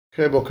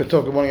Okay, Boker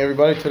Tov. Good morning,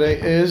 everybody.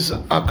 Today is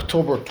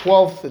October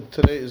 12th, and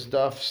today is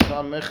Daf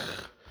Samech.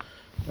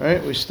 All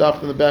right, we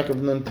stopped in the back of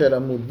Nanter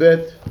Amud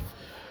Bet.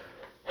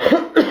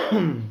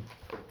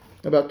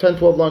 About 10,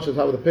 12 lines at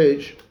the top of the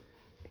page.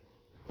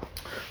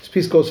 This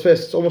piece goes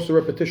fast. It's almost a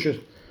repetition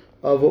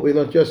of what we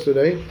learned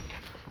yesterday.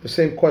 The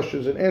same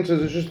questions and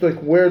answers. It's just like,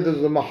 where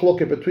does the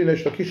mahloket between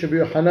Reish Lakish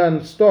and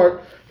Hanan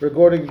start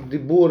regarding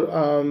Dibur,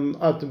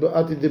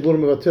 Ati Dibur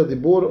Mevatel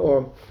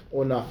Dibur,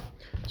 or not.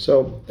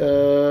 So,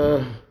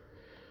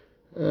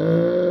 Rav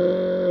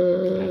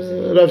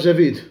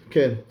Zavid,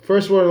 okay.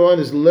 First word in the line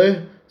is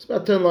le. It's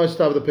about 10 lines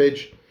top of the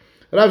page.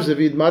 Rav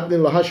Zavid,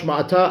 matnin lahash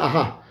ma'ata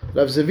aha.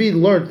 Rav Zavid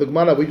learned the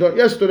Gemara we learned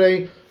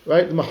yesterday,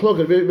 right? The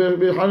Mahloket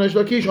Reish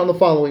Lakish on the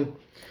following,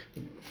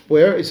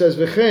 where it says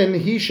v'chen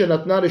hi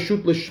shenatna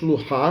reshut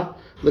l'shluha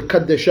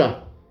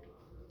lekadesha.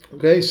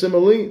 Okay.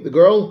 Similarly, the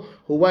girl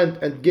who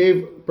went and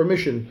gave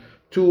permission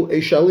to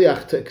a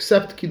shaliach to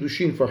accept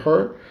kidushin for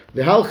her,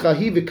 v'halcha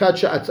hi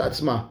v'kadsha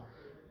atzma.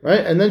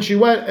 Right, and then she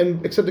went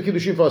and accepted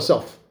kiddushin for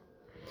herself.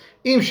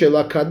 Im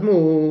shela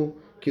kadmu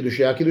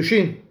kiddushia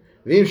kiddushin,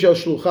 v'im shel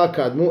shlucha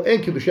kadmu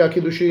en kiddushia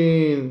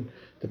kiddushin.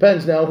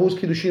 Depends now whose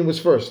kiddushin was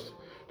first,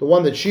 the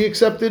one that she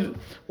accepted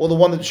or the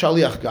one that the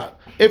shaliach got.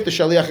 If the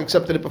shaliach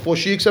accepted it before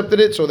she accepted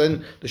it, so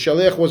then the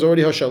shaliach was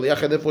already her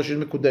shaliach, and therefore she's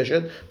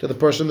mikudeshet to the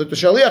person that the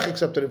shaliach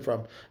accepted it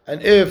from.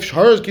 And if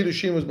her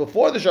kiddushin was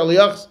before the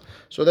shaliach's,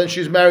 so then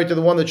she's married to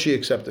the one that she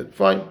accepted.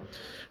 Fine.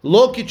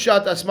 Lo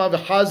kitchat asma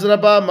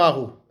v'hazraba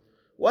mahu.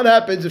 What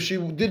happens if she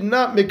did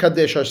not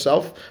mikadesh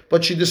herself,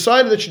 but she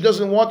decided that she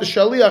doesn't want the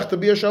shaliach to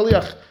be a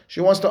shaliach? She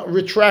wants to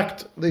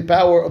retract the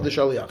power of the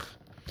shaliach.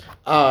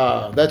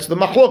 That's the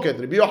machloket.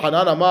 Rabbi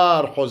Yochanan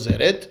amar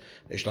chozeret,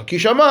 Reish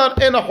Lakish amar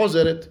ena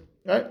chozeret.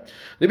 Right?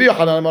 Rabbi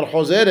Yochanan amar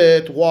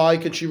chozeret. Why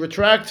can she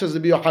retract? Says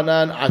Rabbi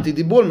Yochanan, ati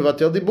dibur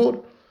mevatel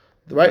dibur.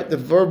 Right? The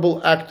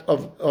verbal act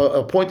of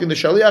appointing the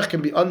shaliach can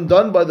be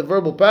undone by the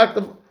verbal pact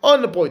of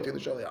unappointing the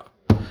shaliach.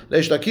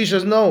 Reish Lakish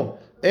says no.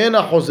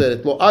 Ena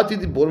chozeret lo ati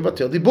dibur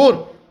vatel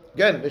dibur.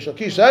 Again, Reish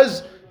Lakish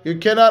says you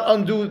cannot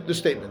undo the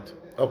statement.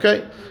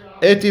 Okay?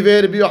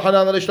 Etive Rabbi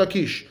Yochanan Reish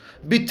Lakish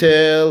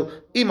bitel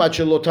imat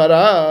shelo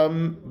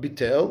taram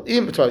bitel.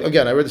 Sorry,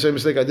 again, I read the same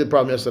mistake I did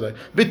probably yesterday.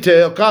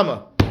 Bitel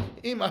kama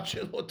imat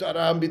shelo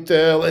taram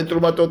bitel en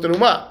terumato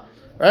teruma.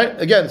 Right?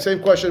 Again,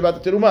 same question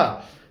about the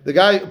teruma. The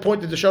guy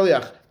appointed the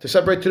shaliach to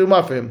separate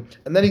teruma for him,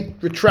 and then he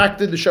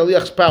retracted the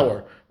shaliach's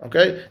power.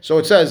 Okay, so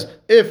it says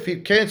if he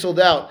canceled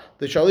out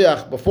the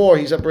shaliach before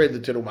he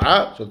separated the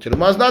teruma, so the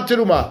teruma is not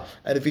teruma,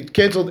 and if he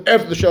canceled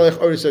after the shaliach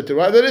already said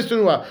teruma, that is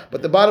teruma.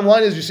 But the bottom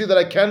line is, you see that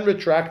I can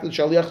retract the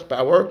shaliach's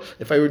power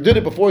if I did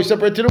it before he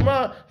separated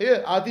teruma.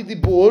 Here, ati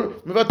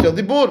dibur mevatel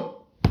dibur.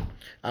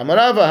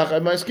 Amarava hachai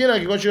ma'askina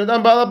kikon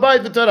shiradam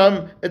ba'alabayit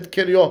v'taram et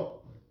kiryo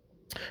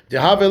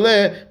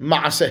dehavele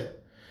ma'aseh.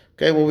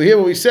 Okay, well, we hear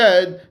what we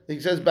said. He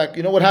says back,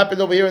 you know what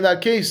happened over here in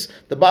that case?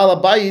 The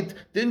Baal Habayit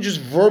didn't just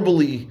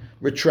verbally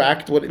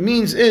retract. What it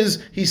means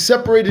is he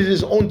separated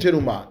his own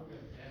teruma.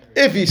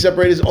 If he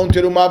separated his own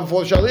teruma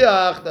before the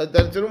shaliach,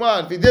 then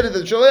teruma. If he did it,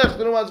 then shaliach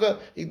teruma.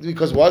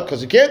 Because what?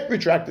 Because he can't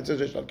retract it, says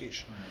Reish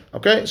Lakish.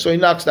 Okay, so he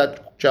knocks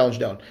that challenge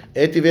down.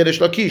 Etiv Reish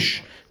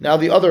Lakish. Now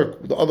the other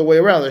way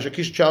around. Reish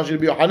Lakish challenged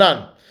Rabbi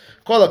Yochanan.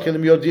 This is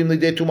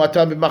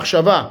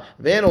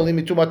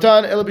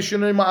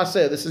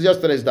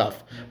yesterday's daf.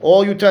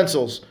 All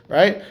utensils,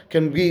 right,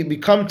 can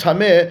become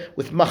tameh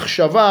with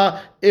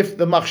machshava if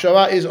the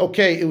machshava is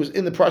okay. It was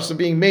in the process of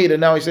being made, and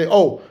now I say,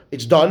 oh,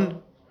 it's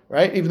done,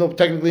 right? Even though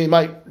technically it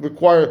might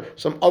require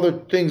some other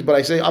things, but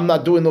I say I'm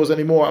not doing those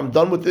anymore. I'm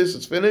done with this.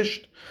 It's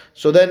finished.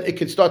 So then it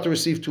can start to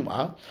receive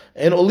tumah.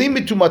 And olim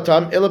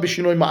mitumatam ela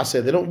b'shinoi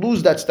ma'aseh. They don't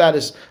lose that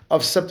status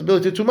of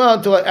susceptibility to tumah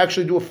until I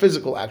actually do a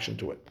physical action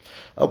to it.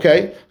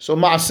 Okay, so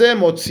ma'aseh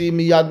motzi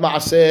miyad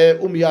ma'aseh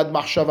umiyad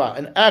machshava.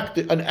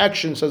 An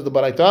action, says the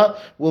Baraita,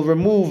 will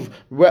remove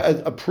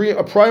a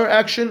prior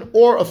action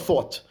or a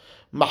thought.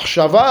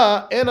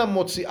 Machshava ena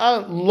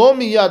motzi'ah lo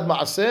miyad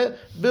ma'aseh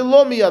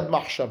v'lo miyad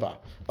machshava.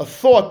 A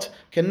thought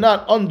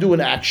cannot undo an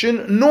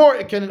action, nor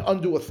it can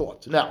undo a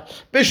thought. Now,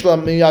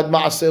 Bishlam miyad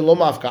ma'aseh lo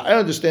mafka. I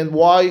understand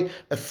why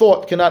a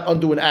thought cannot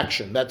undo an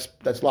action. That's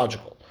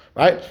logical,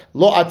 right?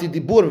 Lo ati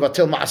dibur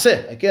vatel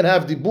ma'aseh. I can't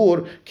have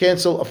dibur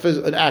cancel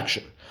an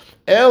action.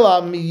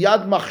 Ela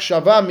miyad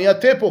machshava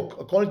miyad tepuk.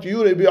 According to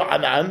you, Rabbi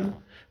Yochanan,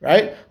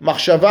 right?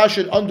 Machshava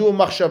should undo a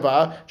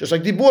machshava, just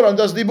like dibur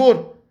undoes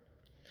dibur.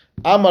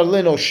 Amar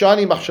leno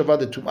shani machshava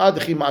de tum'ah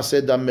dechi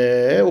ma'aseh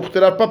dameh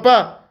uchtera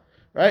papa.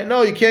 Right?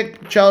 No, you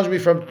can't challenge me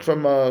from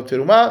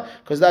teruma,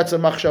 because that's a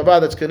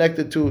machshava that's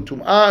connected to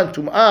tum'ah, and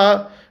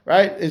tum'ah,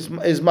 right, is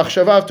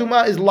machshava of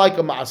tum'ah is like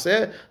a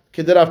ma'aseh.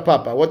 Kiderav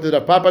Papa. What did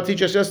Rav Papa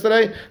teach us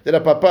yesterday? Did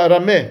Rav Papa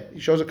rameh? He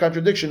shows a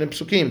contradiction in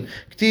Psukim.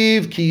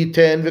 Ktiv ki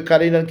yiten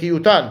v'karinan ki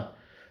yutan.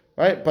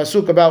 Right?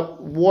 Pasuk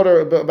about water,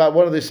 about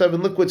one of the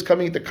 7 liquids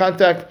coming into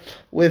contact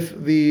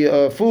with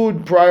the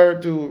food prior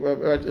to,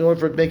 in order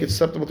for it to make it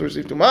susceptible to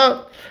receive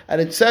tum'ah.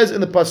 And it says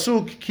in the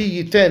Pasuk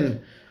ki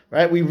yiten.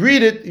 Right? We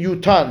read it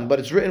yutan, but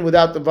it's written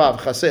without the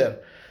vav, chaser.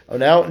 Oh,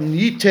 now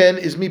yiten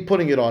is me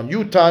putting it on.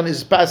 Yutan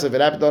is passive;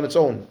 it happened on its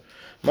own.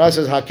 Gemara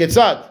says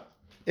haketzad.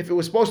 If it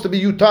was supposed to be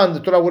yutan,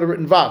 the Torah would have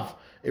written vav.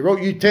 It wrote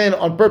yiten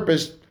on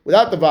purpose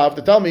without the vav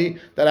to tell me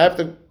that I have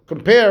to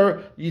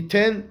compare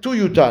yiten to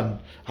yutan.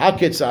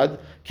 Haketzad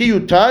ki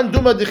yutan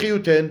duma dechi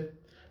yuten.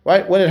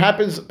 Right? When it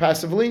happens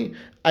passively,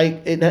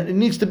 it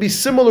needs to be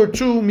similar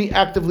to me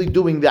actively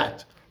doing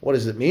that. What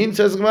does it mean?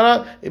 Says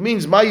Gemara. It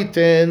means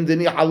ma'iten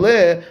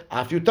denihaleh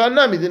af yutan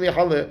nami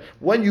denihaleh.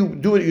 When you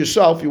do it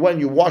yourself, when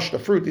you wash the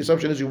fruit, the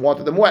assumption is you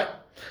wanted them wet.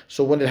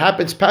 So when it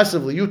happens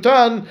passively,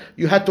 yutan,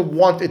 you had to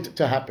want it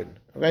to happen.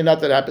 Okay,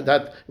 not that it happened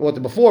that you wanted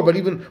it before, but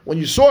even when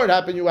you saw it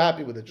happen, you were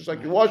happy with it. Just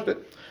like you washed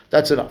it,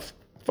 that's enough.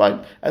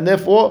 Fine. And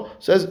therefore,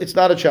 says it's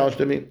not a challenge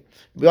to me.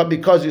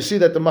 Because you see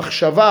that the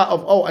machshava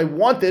of, I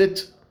wanted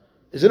it,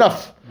 is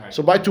enough. Right.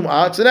 So by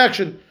tum'ah, it's an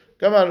action.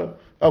 Come on.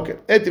 Okay.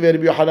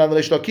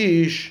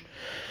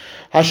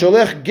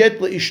 Hasholech get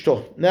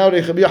leishto. Now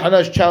Rabbi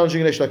Yochanan is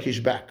challenging Reish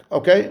Lakish back.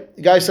 Okay?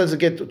 The guy sends a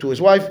get to his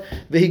wife.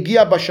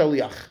 Vehigia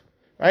b'shaliach.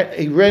 Right?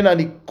 He ran and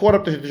he caught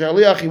up to the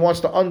shaliach. He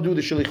wants to undo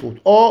the shalichut.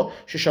 Or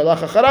sheshalach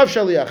acharav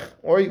shaliach.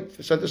 Or he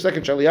sent the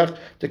second shaliach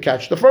to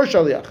catch the first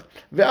shaliach.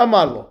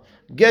 Ve'amar lo.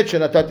 Get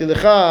shenatati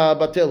lecha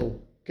batelu.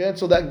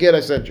 Cancel that get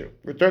I sent you.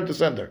 Return to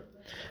sender.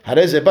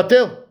 Hareze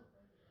batel.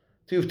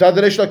 Tiyufta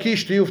Reish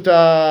Lakish.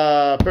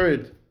 Tiyufta.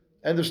 Period.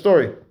 End of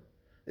story.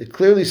 It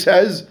clearly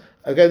says.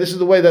 Okay, this is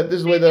the way that.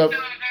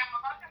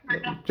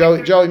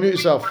 Joey, mute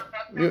yourself.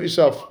 Mute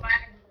yourself.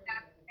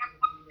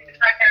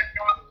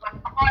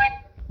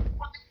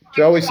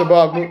 Joey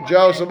Sabag,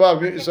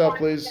 mute yourself,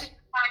 please.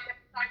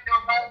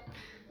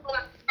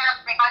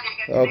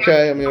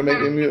 Okay, I'm going to make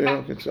you mute.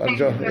 I'm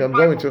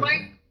going to.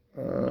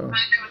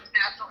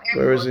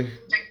 Where is he?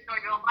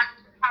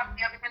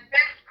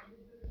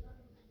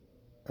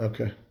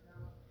 Okay.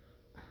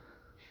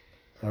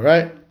 All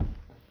right.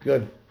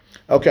 Good.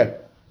 Okay.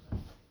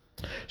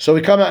 So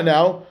we come out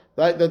now,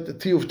 right? The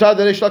Tiyufta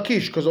Reish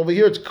Lakish, because over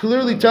here it's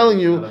clearly telling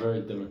you. Not a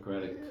very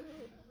democratic.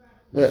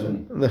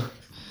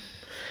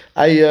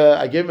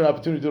 I gave him an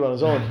opportunity to do it on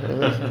his own.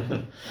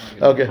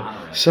 Okay,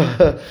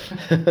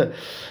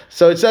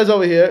 so it says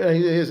over here,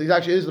 he's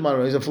actually is the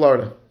monorail. He's in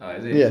Florida. Oh,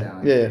 is he?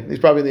 Yeah. He's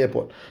probably in the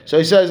airport. So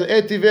he says,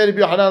 "Etiveri Rabbi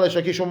Yochanan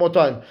leShakish one more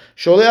time.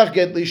 Sholeach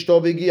get lishto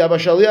v'giya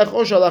b'shaliach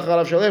or shalach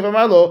harav shaliach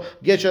v'amalo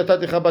get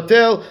shetatich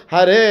batel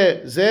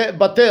hare ze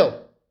batel."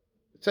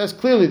 It says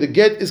clearly the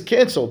get is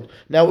cancelled.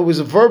 Now it was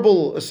a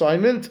verbal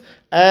assignment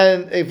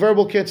and a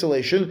verbal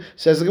cancellation.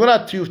 Says the Gemara,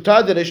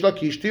 Tiyufta Reish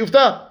Lakish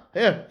Tiyufta.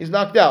 Here, he's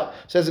knocked out.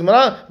 Says the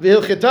Gemara,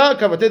 V'hilcheta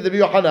kavatet Rabbi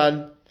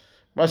Yochanan.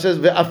 Gemara says,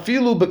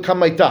 Ve'afilu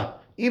b'kamaita.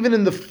 Even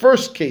in the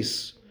first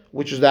case,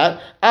 which is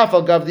that,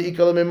 Afal gav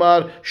de'ikal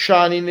memar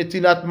shani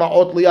netinat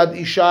ma'ot liyad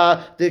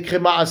isha de'khe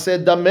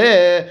ma'aseh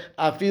dameh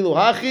afilu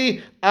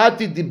hachi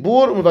ati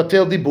dibur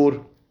u'vatel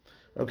dibur.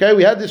 Okay,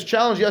 we had this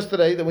challenge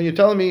yesterday that when you're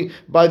telling me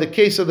by the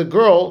case of the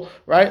girl,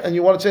 right, and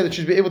you want to say that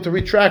she's be able to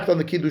retract on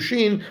the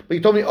kidushin, but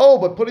you told me,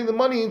 but putting the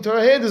money into her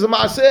hand is a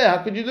maaseh. How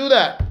could you do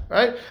that,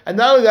 right? And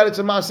not only that, it's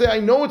a maaseh. I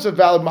know it's a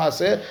valid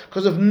maaseh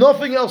because if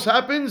nothing else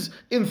happens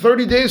in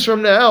 30 days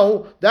from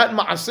now, that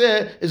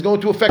maaseh is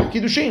going to affect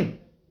kidushin.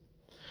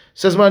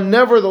 Says,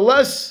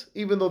 nevertheless,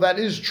 even though that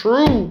is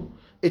true,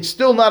 it's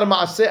still not a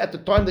maaseh at the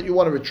time that you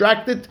want to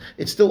retract it.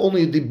 It's still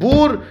only a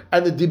dibur,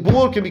 and the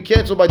dibur can be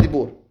cancelled by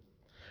dibur.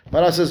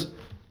 Mara says,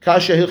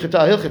 Kasha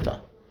hilchita hilchita.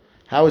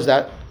 How is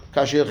that?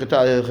 Kasha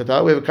hilchita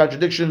hilchita. We have a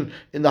contradiction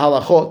in the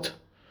halachot.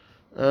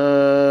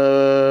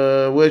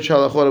 Which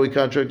halachot are we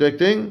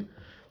contradicting?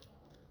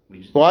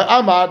 Why?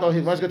 Amar. No,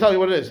 he's going to tell you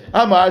what it is.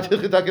 Amar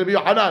hilchita can be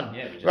Yohanan.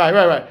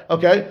 Right.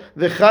 Okay.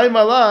 The Chaim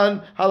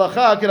Malan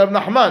halacha can have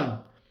Nachman.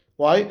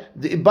 Why?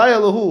 The Ibaya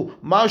lahu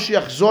Mashi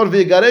yachzor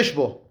v'yigaresh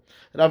bo.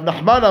 Rav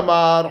Nachman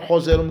Amar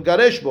Chozer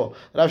u'Megaresh bo.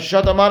 Rav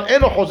Shishat Amar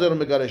Eno Chozer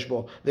u'Megaresh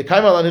bo. The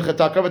Chaim Malan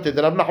hilchita kavated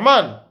Rav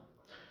Nachman.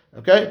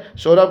 Okay,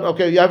 so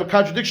you have a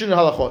contradiction in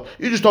halachot.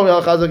 You just told me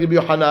halachah Rabbi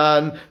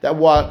Yochanan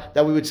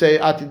that we would say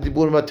ati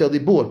dibur matel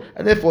dibur,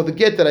 and therefore the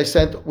get that I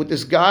sent with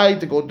this guy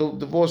to go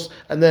divorce,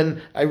 and then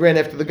I ran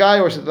after the guy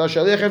or sent the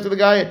shaliach after the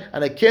guy,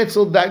 and I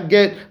canceled that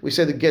get. We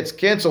say the get's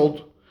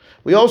canceled.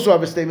 We also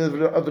have a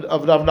statement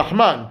of Rav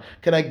Nachman.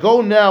 Can I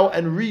go now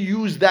and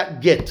reuse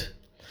that get?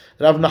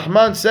 Rav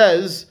Nachman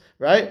says,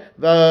 right?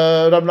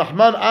 Rav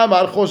Nachman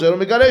Amar Chozer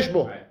u'Megaresh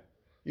bo.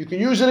 You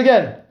can use it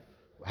again.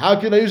 How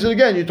can I use it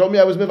again? You told me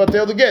I was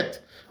mevatel the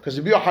get. Because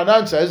Rabbi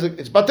Yochanan says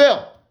it's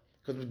batel.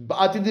 Because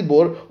ba'ati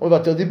dibur or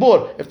batel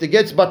dibur. If the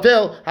get's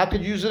batel, how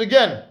could you use it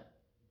again?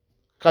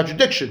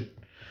 Contradiction.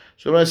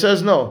 So when I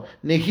says no,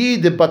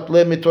 nehi de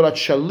batle mitorat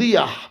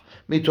shaliach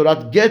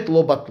mitorat get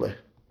lo batle.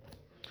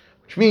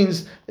 Which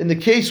means, in the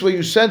case where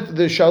you sent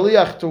the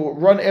shaliach to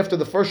run after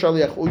the first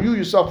shaliach, or you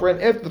yourself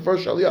ran after the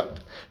first shaliach,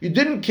 you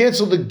didn't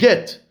cancel the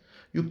get.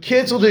 You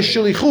canceled his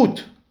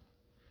shalichut.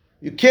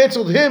 You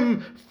canceled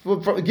him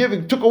for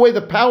giving, took away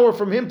the power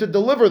from him to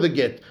deliver the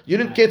get. You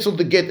didn't cancel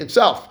the get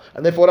itself.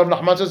 And therefore Rav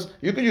Nachman says,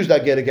 you can use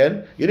that get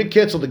again. You didn't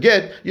cancel the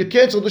get, you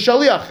canceled the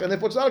shaliach. And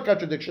therefore it's not a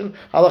contradiction.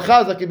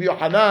 Halakha is like Rabbi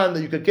Yohanan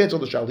that you can cancel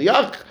the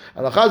shaliach.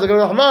 Halakha is like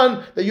Rav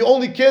Nachman that you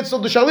only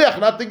canceled the shaliach,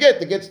 not the get.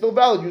 The get's still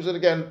valid, use it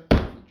again.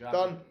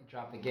 Done.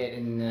 Drop the get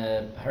in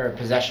her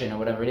possession or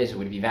whatever it is, it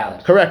would be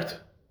valid. Correct.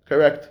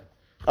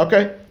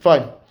 Okay,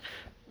 fine.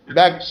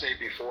 Back.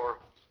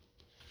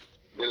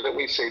 Didn't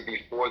we say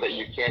before that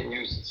you can't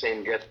use the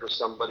same get for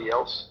somebody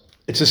else?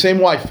 It's the same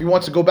wife. He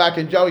wants to go back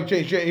and he tried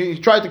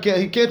to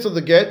he canceled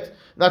the get,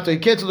 he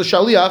canceled the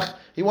shaliach.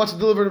 He wants to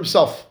deliver it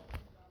himself.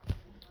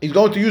 He's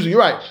going to use it. You're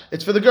right.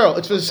 It's for the girl.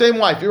 It's for the same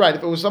wife. You're right.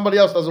 If it was somebody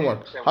else, it doesn't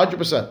work.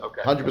 100%.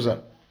 Okay.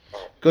 100%.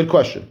 Good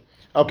question.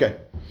 Okay.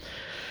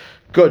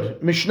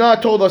 Good. Mishnah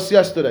told us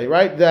yesterday,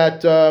 right,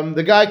 that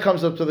the guy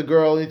comes up to the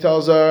girl and he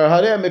tells her,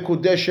 "Hareh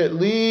mekudeshet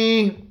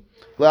li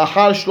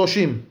le'achar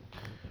shloshim."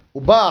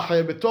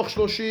 Betokh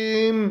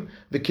shloshim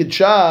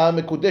v'kidsha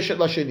mekudeshet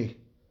lasheni.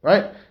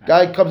 Right?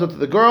 Guy comes up to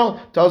the girl,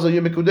 tells her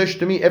you're mekudesh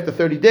to me after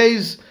 30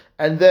 days,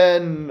 and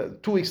then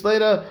 2 weeks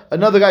later,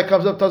 another guy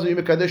comes up, tells her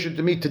you're mekudesh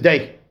to me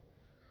today.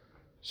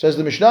 Says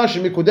the Mishnah, she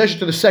mekudesh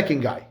to the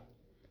second guy.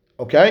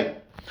 Okay?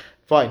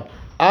 Fine.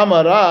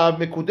 Amarav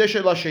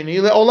mekudeshet lasheni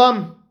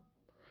le'olam.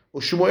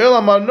 Ushmuel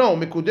amar no,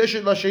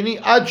 mekudeshet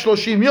lasheni ad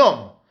 30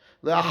 yom.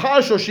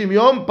 Le'achar 30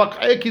 yom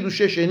pak'e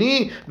kiddushe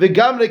sheni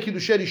v'gam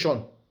le'kiddushe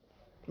rishon.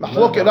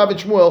 Mahloket Rav and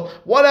Shmuel.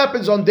 What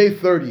happens on day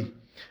 30?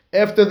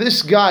 After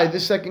this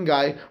second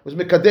guy, was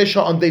Mekadesha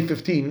on day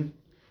 15,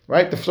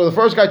 right? So the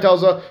first guy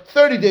tells her,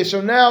 30 days, so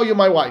now you're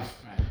my wife.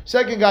 Right.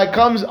 Second guy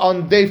comes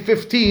on day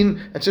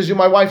 15 and says, you're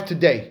my wife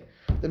today.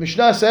 The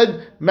Mishnah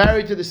said,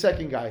 married to the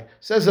second guy.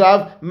 Says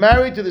Rav,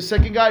 married to the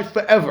second guy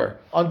forever.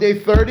 On day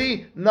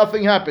 30,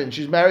 nothing happened.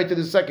 She's married to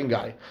the second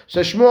guy.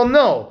 Says Shmuel,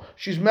 no.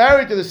 She's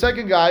married to the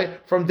second guy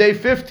from day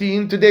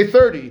 15 to day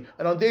 30.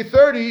 And on day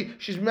 30,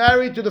 she's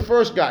married to the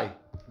first guy.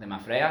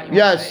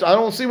 Yes, I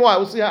don't see why.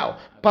 We'll see how.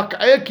 He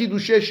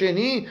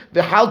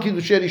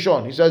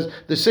says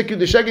the second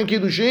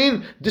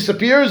kiddushin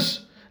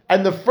disappears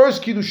and the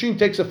first kiddushin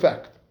takes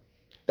effect.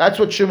 That's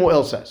what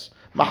Shemuel says.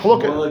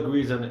 Shmuel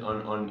agrees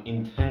on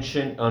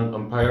intention,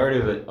 on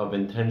priority of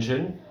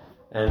intention,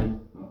 and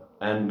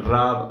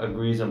Rav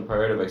agrees on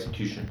priority of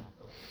execution.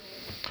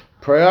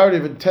 Priority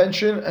of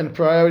intention and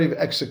priority of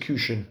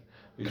execution.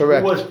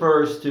 Correct. Who was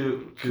first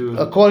to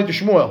according to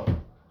Shmuel?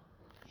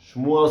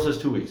 Shmuel says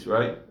 2 weeks,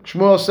 right?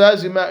 Shmuel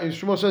says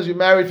you're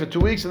married for 2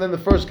 weeks, and then the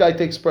first guy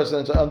takes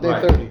precedence on day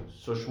 30.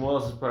 So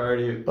Shmuel is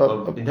priority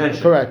of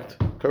intention. Correct.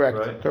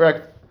 Right?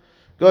 Correct.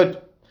 Good.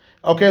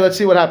 Okay, let's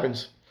see what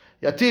happens.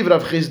 Yativ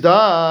Rav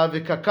Chizda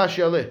v'kakash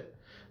yaleh.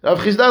 Rav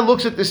Chizda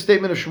looks at this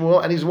statement of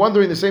Shmuel, and he's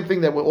wondering the same thing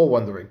that we're all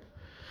wondering.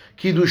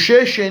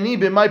 Kiddushe sheni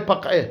b'may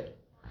pak'eh.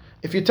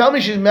 If you tell me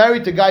she's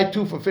married to guy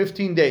 2 for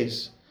 15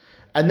 days,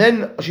 and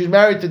then she's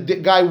married to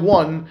guy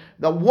 1,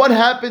 now what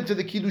happened to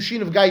the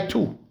kiddushin of guy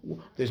 2?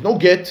 There's no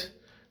get.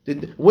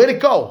 Where'd it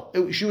go?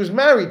 She was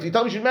married. You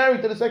tell me she's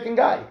married to the second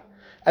guy.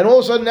 And all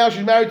of a sudden now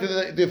she's married to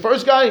the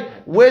first guy.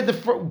 Where'd the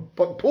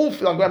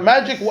poof,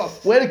 magic,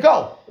 where'd it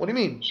go? What do you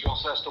mean? She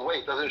also has to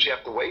wait. Doesn't she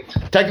have to wait?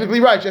 Technically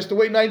right. She has to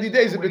wait 90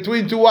 days in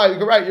between 2 wives.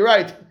 You're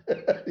right.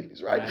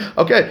 He's right.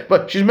 Okay,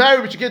 but she's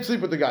married, but she can't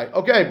sleep with the guy.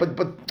 Okay,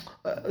 but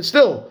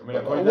still. I mean,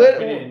 according to that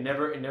opinion,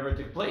 it never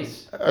took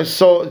place.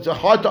 So it's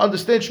hard to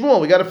understand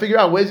Shmuel. We got to figure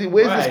out where's this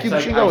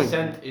kiddushin going.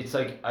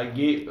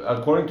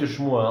 According to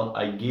Shmuel,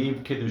 I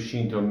gave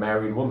kiddushin to a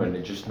married woman.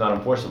 It's just not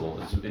enforceable.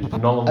 It's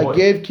null and void. I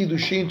gave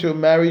kiddushin to a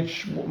married.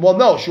 Well,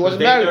 no, she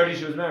wasn't married. On day 30,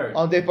 she was married.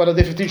 But on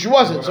day 15, she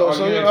wasn't. So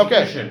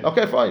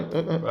okay, fine.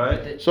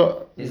 Right.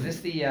 So is this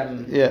the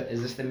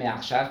is this the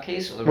Me'achshav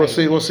case or the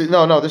We'll see.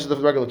 No, this is the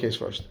regular case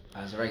first.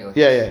 It's a regular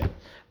case. Yeah.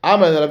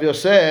 Amar Rabbi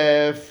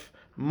Yosef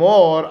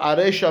Mor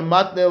Aresha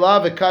Matne La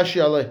V'Kashi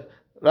Ale.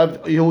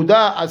 Rabbi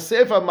Yehuda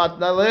Asefa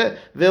Matna Le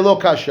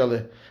Ve'lo Kashi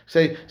Ale.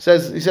 He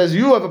says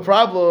you have a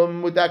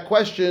problem with that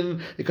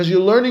question because you're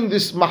learning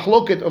this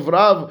mahloket of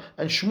Rav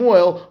and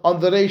Shmuel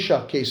on the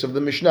Reisha case of the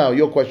Mishnah.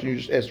 Your question you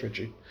just asked,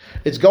 Richie.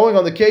 It's going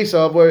on the case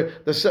of where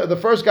the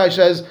first guy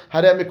says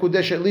Hareh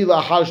mekudeshet li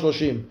la'achar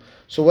shloshim.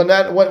 So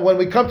when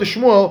we come to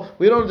Shmuel,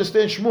 we don't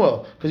understand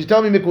Shmuel because you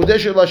tell me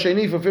mekudeshet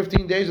lasheni for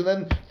 15 days and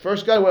then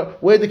first guy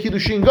where did the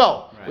kiddushin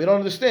go? Right. We don't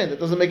understand. It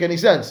doesn't make any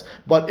sense.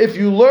 But if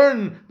you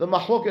learn the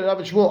mahloket of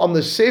Shmuel on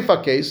the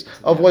Seifa case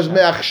of was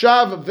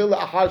me'achshav v'la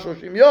achar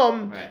shoshim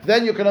yom,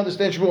 then you can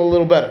understand Shmuel a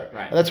little better.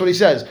 Right. And that's what he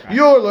says. Right.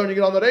 You're learning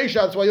it on the Reisha,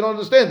 that's why you don't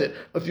understand it.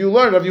 If you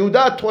learn, Rav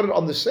Yehuda taught it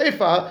on the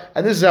Seifa,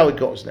 and this is how it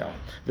goes now.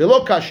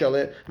 V'lo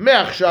kashale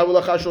me'achshav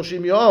v'la achar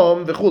shoshim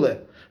yom v'chule.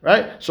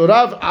 Right? So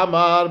Rav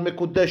Amar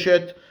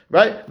mekudeshet.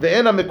 Right?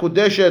 Ve'ena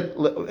mekudeshet.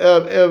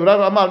 Rav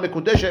Amar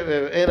mekudeshet.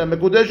 Ve'ena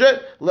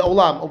mekudeshet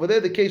le'olam. Over there,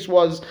 the case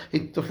was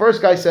the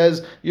first guy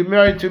says, "You're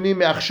married to me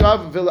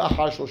me'achshav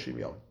v'le'achar shloshim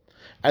yom."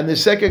 and the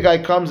second guy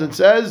comes and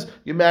says,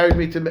 you married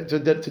me to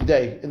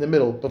today, in the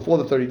middle, before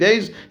the 30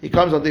 days. He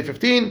comes on day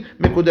 15,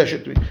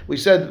 Mikudeshet. We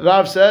said,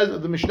 Rav says,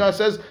 the Mishnah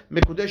says,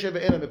 Mikudeshet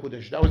ve'ena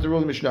Mikudeshet. That was the rule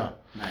of the Mishnah.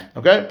 Right.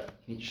 Okay?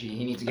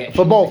 He needs to get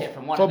For both.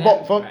 from one For of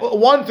both. them. For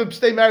one to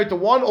stay married to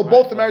one, or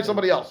both to marry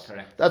somebody else.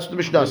 Correct. That's what the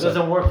Mishnah It says.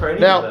 doesn't work for any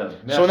Now, of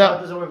them. so now-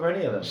 It doesn't work for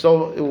any of them.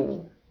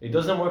 So, It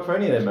doesn't work for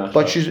any of them.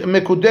 but she's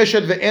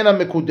Mikudeshet ve'ena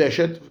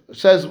Mikudeshet,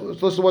 says,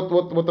 listen what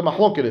the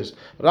mahloket is.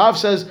 Rav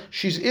says,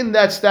 she's in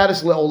that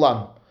status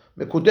le'olam.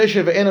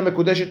 Mikudeshet ve'ena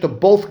Mikudeshet to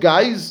both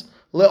guys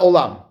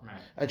le'olam. Right.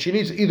 And she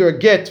needs either a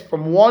get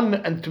from one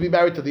and to be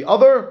married to the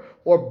other,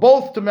 or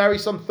both to marry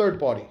some third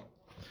party.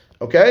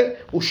 Okay?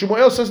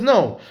 Shmuel says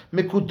no.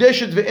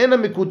 Mikudeshet ve'ena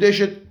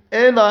Mikudeshet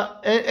ena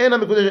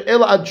Mikudeshet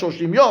ela ad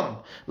 30 yom.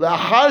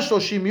 לאחר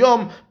 30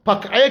 יום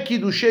פקעי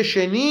קידושי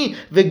שני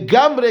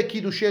וgamre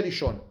קידושי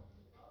ראשון.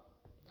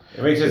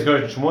 It makes sense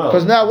going to Shmuel.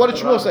 Because now, what did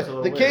Shmuel say?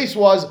 The case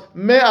was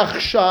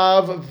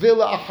me'achshav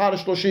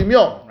v'la'achar 30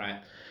 yom. Right.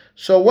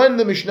 So when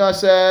the Mishnah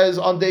says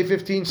on day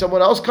 15,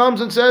 someone else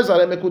comes and says, "Are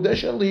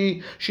mekudeshet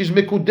li," she's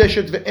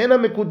mekudeshet ve'ena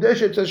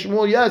mekudeshet. Says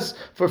Shmuel, yes,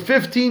 for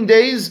 15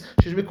 days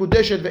she's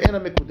mekudeshet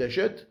ve'ena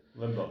mekudeshet.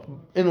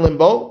 In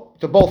limbo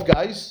to both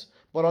guys.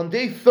 But on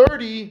day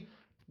 30,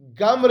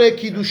 gamre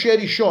kiddushe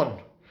rishon.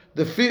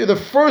 The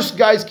first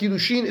guy's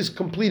kiddushin is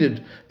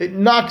completed. It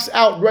knocks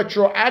out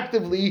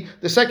retroactively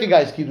the second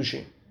guy's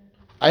kiddushin.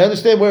 I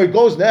understand where it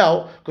goes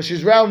now, because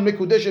she's round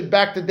mikudeshet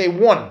back to day 1.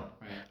 Right.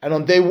 And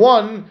on day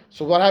 1,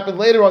 so what happened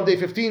later on day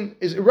 15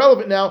 is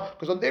irrelevant now,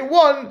 because on day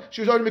 1,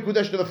 she was already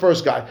mikudeshet to the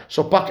first guy.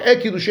 So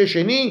pak'eh kiddushe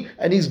sheni,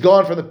 and he's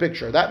gone from the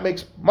picture. That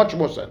makes much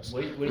more sense.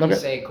 What do you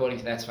say, according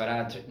to that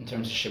svara, in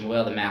terms of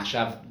Shemuel, the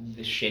machshav,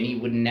 the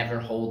sheni would never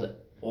hold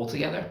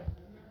altogether?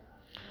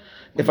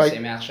 If I say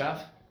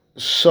machshav?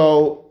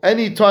 So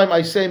anytime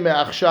I say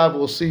me'achshav,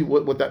 we'll see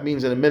what that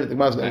means in a minute. The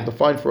Gemara is going to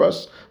define for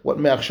us what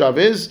me'achshav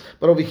is.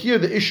 But over here,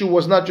 the issue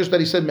was not just that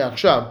he said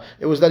me'achshav;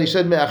 it was that he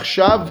said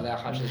me'achshav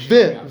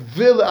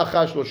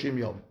v'le'achar 30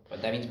 yom.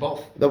 But that means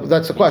both.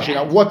 That's the question.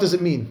 Now, what does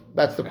it mean?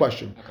 That's the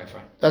question. Okay,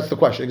 fine. That's the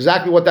question.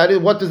 Exactly what that is.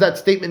 What does that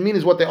statement mean?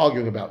 Is what they're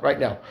arguing about right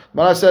now.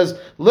 Gemara says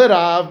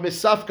l'rav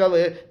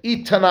misafkale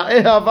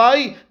itana'eh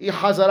havai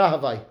ihazara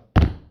havai.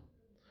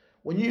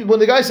 When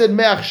the guy said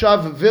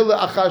me'achshav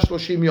v'le'achar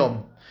 30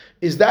 yom.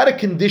 Is that a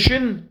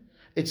condition?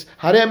 It's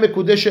hareh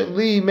mekudeshet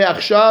li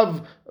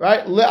me'achshav,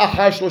 right?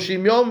 Le'achar 30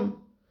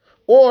 yom,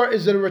 or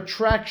is it a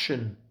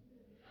retraction?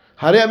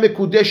 Hareh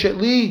mekudeshet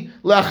li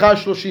le'achar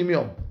 30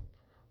 yom.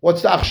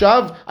 What's the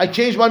achshav? I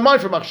changed my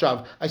mind from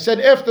achshav. I said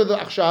after the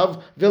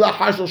achshav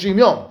ve'le'achar 30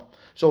 yom.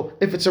 So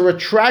if it's a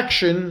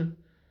retraction,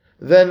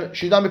 then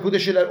she's not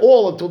mekudeshet at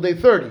all until day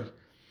 30.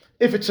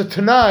 If it's a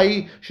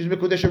Tanai, she's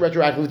Mikudeshet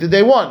retroactively to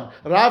day 1.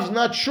 Rav's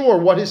not sure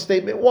what his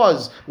statement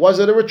was. Was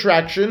it a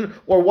retraction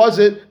or was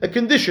it a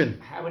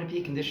condition? How would it be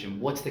a condition?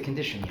 What's the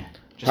condition here?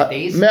 Just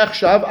days?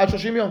 Me'achshav ad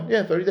 30 yom.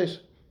 Yeah, 30 days.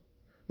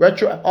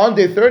 On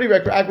day 30,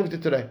 retroactively to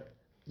today.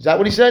 Is that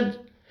what he said?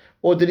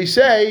 Or did he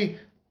say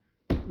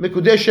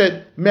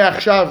Mikudeshet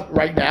me'achshav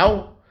right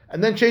now,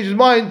 and then change his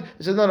mind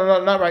and said,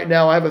 no, not right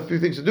now. I have a few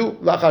things to do.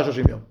 La'achar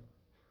 30 yom.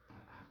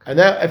 And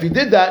now, if he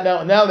did that,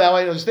 now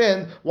I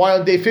understand why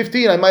on day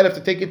 15 I might have to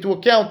take into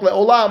account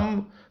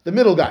le'olam, the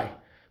middle guy,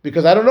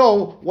 because I don't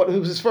know what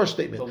was his first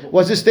statement.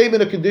 Was his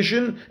statement a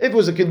condition? If it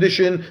was a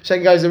condition,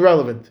 second guy is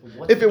irrelevant.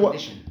 What's the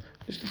condition?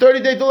 It's a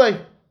 30-day delay.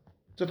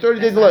 It's a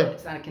 30-day delay.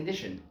 It's not a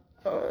condition.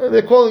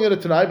 They're calling it a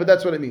tonight, but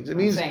that's what it means. It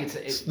means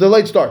it's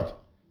delayed start.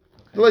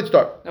 Delayed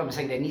start. No, I'm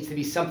saying there needs to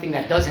be something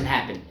that doesn't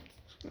happen.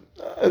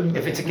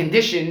 If it's a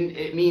condition,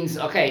 it means,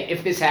 okay,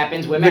 if this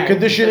happens, we're married. The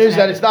condition is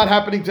that it's not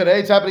happening today,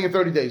 it's happening in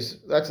 30 days.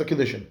 That's the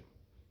condition.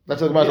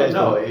 That's what the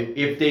no,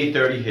 if day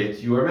 30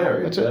 hits, you are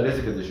married. That is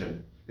a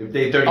condition. If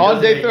day 30 on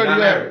doesn't day hit, 30, you're not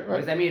married. What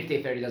does that mean if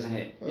day 30 doesn't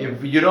hit?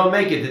 If you don't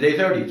make it to day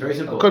 30, it's very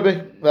simple. Could be.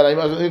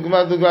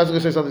 The guy's going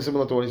to say something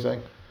similar to what he's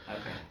saying.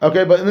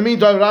 Okay, but in the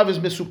meantime, Rav is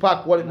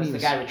misupak what it means. The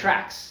guy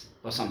retracts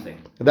or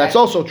something. That's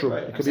also true.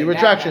 Right. It could be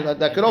retraction.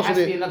 That could also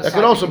be. That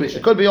could also be.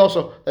 It could be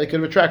also that he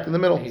could retract in the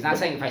middle. He's not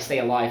saying if I stay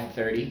alive for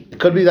 30. It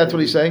could be that's what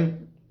he's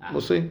saying.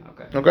 We'll see.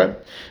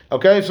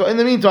 Okay. So in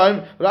the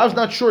meantime, Rav's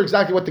not sure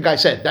exactly what the guy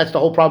said. That's the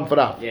whole problem for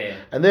Rav. Yeah.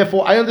 And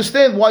therefore, I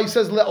understand why he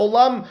says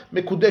le'olam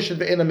mikudeshet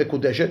ve'ena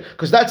mikudeshet,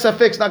 because that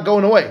suffix not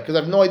going away. Because I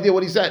have no idea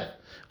what he said.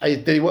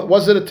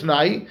 Was it a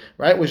Tanai,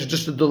 right, which is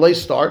just a delay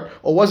start,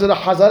 or was it a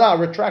Hazara, a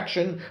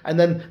retraction, and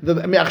then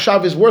the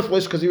Me'achshav is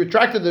worthless because he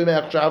retracted the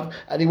Me'achshav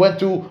and he went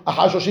to a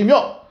Hashoshim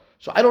Yom.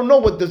 So I don't know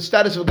what the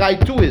status of guy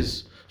 2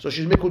 is. So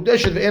she's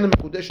Mikudeshet, the end of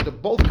Mikudeshet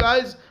of both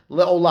guys,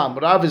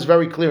 Le'olam. Rav is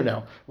very clear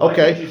now.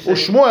 Okay,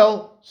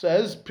 Ushmuel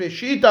says,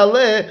 Peshita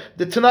le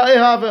the Tanai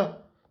Hava.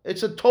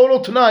 It's a total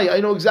Tanai.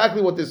 I know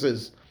exactly what this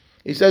is.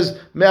 He says,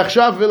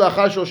 Me'achshav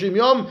v'lachar 30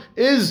 yom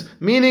is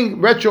meaning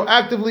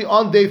retroactively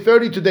on day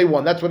 30 to day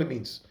 1. That's what it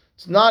means.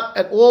 It's not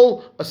at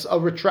all a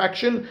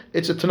retraction.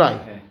 It's a tanai.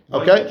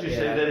 Why Okay? did you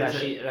say that it's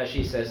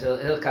Rashi says,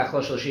 "Hilkach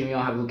lo 30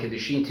 yom havu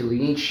kedushin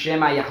tilinin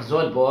shema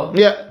yachzod bo."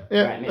 Yeah.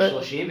 Right,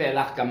 mishloshim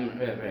ve'elach gam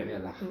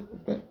ve'elach.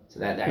 So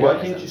that. Why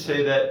can't you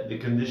say that the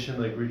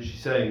condition, like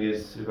Richie's saying,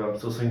 is if I'm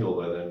still single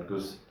by then?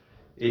 Because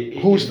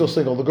Who's still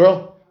single? The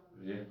girl?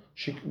 Yeah.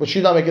 But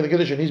she's not making the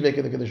condition. He's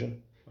making the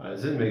condition. I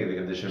didn't make it the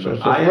condition, So but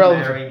it's I am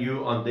irrelevant. marrying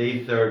you on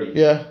day 30.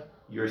 Yeah.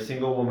 You're a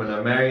single woman.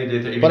 I'm marrying you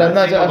day 30. If But you're I'm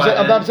not. single by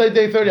I'm not saying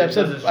day 30.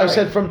 then I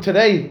said from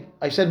today.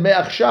 I said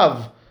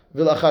me'achshav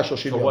v'la'achar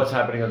shoshim So yom. what's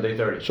happening on day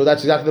 30? So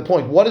that's exactly the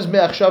point. What does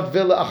me'achshav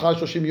v'la'achar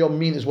shoshim yom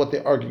mean? Is what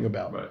they're arguing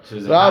about. Right. So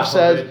is it Rav half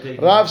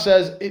of it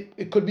says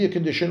it could be a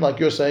condition, like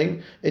you're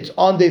saying. It's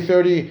on day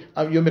 30.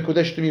 You're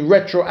mekudesh to me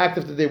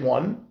retroactive to day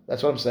 1.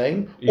 That's what I'm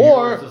saying.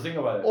 You're still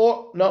single by then.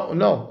 Or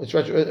no, it's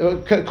retro.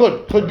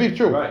 Could be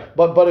true. Right.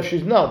 But if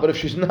she's not,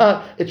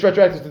 it's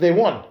retroactive to day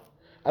 1.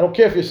 I don't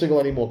care if you're single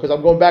anymore because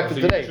I'm going back to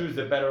So today. you choose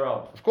the better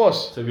of. Of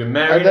course. So if you're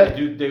married, And then- I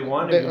do day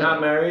 1. If you're not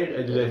married,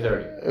 I do day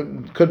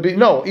 30. Could be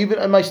no. Even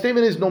my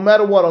statement is no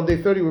matter what on day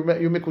 30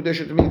 you're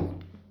mikudesh to me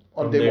on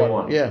From day day 1.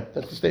 one. Yeah,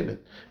 that's the statement.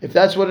 If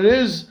that's what it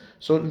is,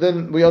 so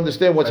then we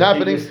understand what's I think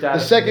happening. his The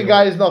status second is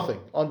guy is nothing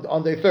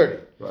on day 30.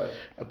 Right.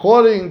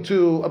 According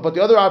to, but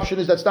the other option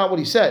is that's not what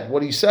he said.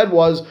 What he said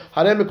was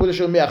harem mikudesh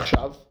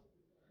me'achshav,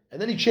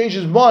 and then he changed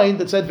his mind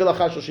that said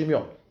v'lachar shoshim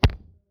yom,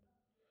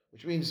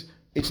 which means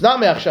it's not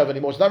me'achshav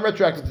anymore. It's not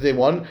retroactive to day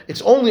 1.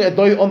 It's only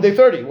on day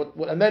 30.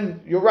 And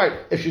then you're right.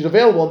 If she's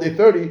available on day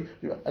 30,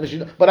 and if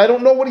she's, but I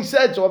don't know what he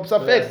said, so I'm But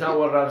safek. that's not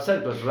what Rav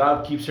said, because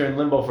Rav keeps her in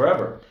limbo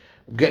forever.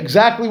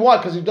 Exactly why?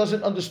 Because he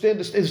doesn't understand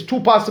this. There's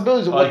two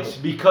possibilities of what. It's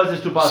because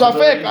it's two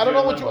possibilities. Safek. I don't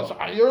know what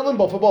you're in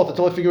limbo for both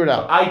until I figure it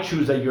out. I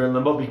choose that you're in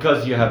limbo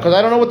because you have. Because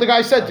I don't know what the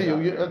guy said to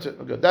you. That's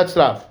it. Good. That's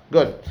Rav.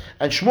 Good.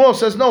 And Shmuel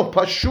says no.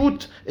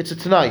 Pashut. It's a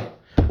Tanai.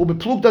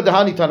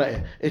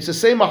 It's the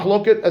same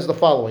mahloket as the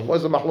following. What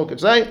does the mahloket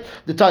say?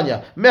 The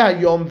Tanya.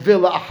 Mehayom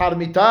vila achar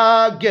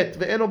mita get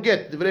ve'eno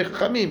get divrei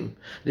chachamim.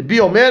 Rabbi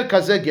Omer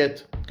kazeh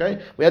get.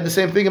 Okay. We had the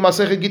same thing in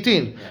Masechet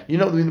Gitin. You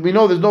know, we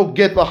know there's no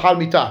get lachar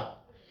mita.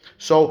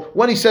 So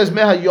when he says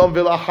mehayom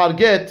vila achar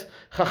get,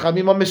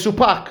 chachamim are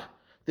mesupak.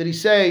 Did he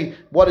say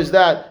what is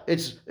that?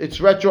 It's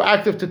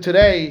retroactive to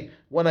today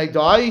when I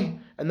die,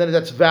 and then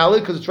that's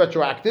valid because it's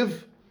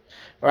retroactive.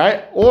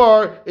 Right?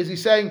 Or is he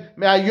saying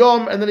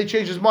me'ayom and then he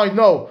changed his mind?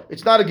 No,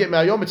 it's not a get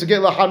me'ayom, it's a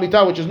get lachar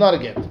mita, which is not a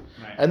get. Right.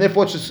 And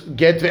therefore it's just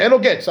get ve'eno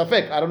get,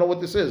 safek. I don't know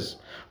what this is.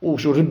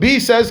 So Rabbi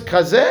says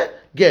kazeh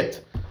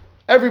get.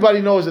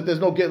 Everybody knows that there's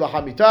no get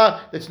lachar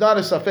mita. It's not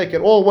a safek at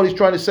all. What he's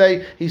trying to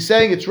say, he's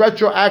saying it's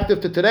retroactive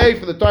to today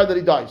for the time that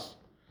he dies.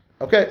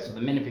 Okay. So the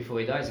minute before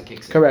he dies, it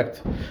kicks in.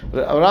 Correct.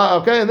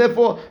 Okay, and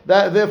therefore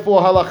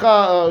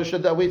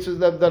halacha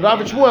the Rav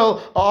and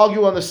Shmuel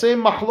argue on the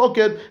same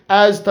mahloket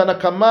as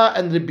Tanakama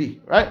and Rabbi,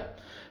 right?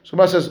 So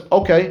Gemara says,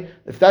 okay,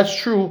 if that's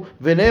true,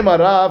 v'ne'ema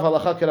Rav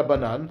halacha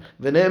kerabanan,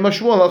 v'ne'ema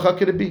Shmuel halacha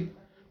kerabbi.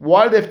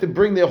 Why do they have to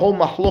bring their whole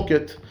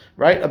mahloket,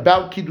 right,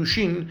 about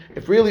kiddushin,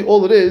 if really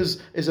all it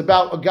is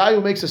about a guy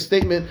who makes a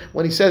statement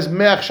when he says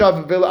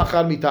me'achshav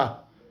ve'la'achar mita?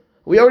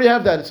 We already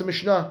have that. It's a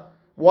Mishnah.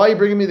 Why are you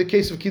bringing me the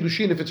case of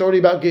kiddushin if it's already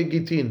about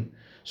gitin?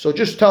 So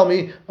just tell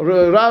me,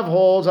 Rav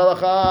holds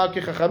halacha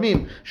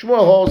kechachamim,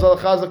 Shmuel holds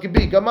halacha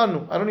zakibi,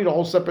 gamanu. I don't need a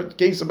whole separate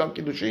case about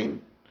kiddushin.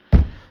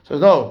 So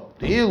no,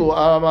 Ilu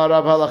amar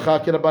Rav halacha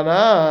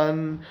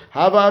kirabanan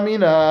hava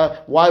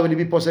amina. Why would he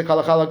be posek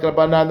halacha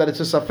kirabanan that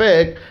it's a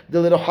safek?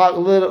 The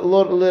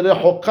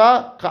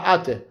lerehoka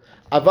kaate,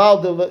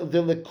 aval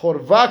the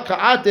lekorva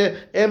kaate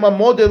ema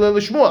model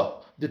leShmuel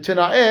the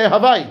tenae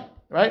havai.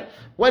 Right?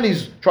 When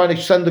he's trying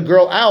to send the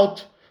girl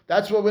out,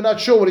 that's what we're not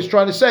sure what he's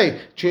trying to say.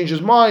 Change his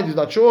mind, he's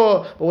not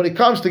sure. But when it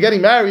comes to getting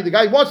married, the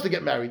guy wants to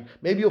get married.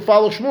 Maybe you'll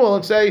follow Shmuel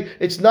and say,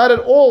 it's not at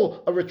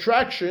all a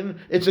retraction,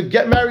 it's a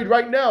get married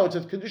right now, it's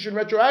a condition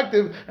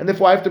retroactive, and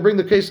therefore I have to bring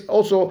the case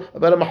also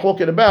about a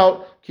mahloket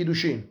about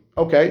kiddushin.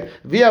 Okay.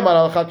 If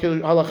Shmuel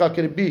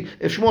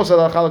said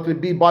halacha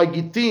kerabbi by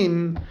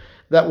gitin,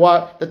 that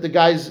the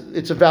guy's,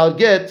 it's a valid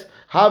get,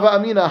 hava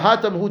amina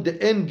hatam hu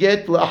de'en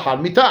get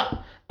la'achar mita.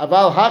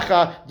 Aval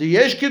hacha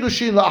deyesh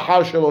kiddushin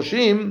la'achar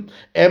sheloshim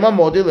ema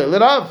model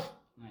lerav.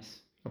 Nice.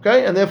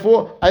 Okay, and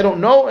therefore I don't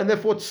know, and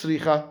therefore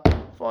tzricha.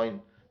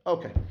 Fine.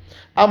 Okay.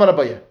 Amar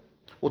Abaye.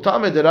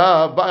 Utamed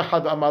Rav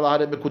ba'echad ve'amar la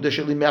harei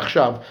mekudeshet li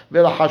me'achshav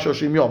ve'lachar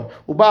 30 yom.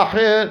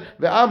 Uba'acher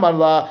ve'amar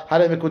la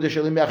harei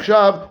mekudeshet li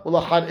me'achshav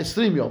ve'lachar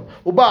 20 yom.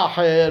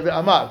 Uba'acher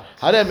ve'amar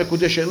harei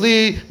mekudeshet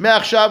li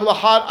me'achshav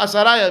ve'lachar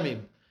 10 yamim.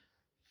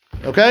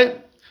 Okay.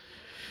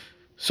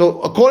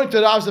 So according to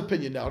Rav's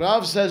opinion now,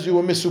 Rav says you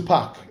were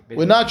misupak.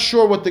 We're not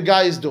sure what the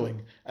guy is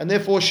doing. And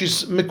therefore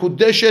she's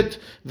mikudeshet,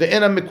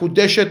 ve'ena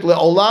mikudeshet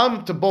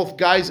le'olam to both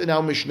guys in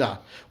our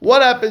Mishnah.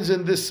 What happens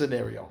in this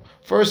scenario?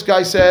 First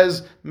guy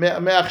says,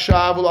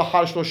 me'achshav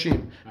v'lachar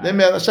 30. Then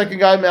the second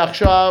guy,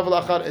 me'achshav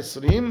v'lachar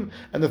 20.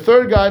 And the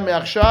third guy,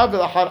 me'achshav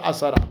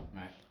v'lachar 10.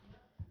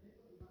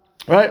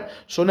 Right?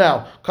 So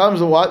now,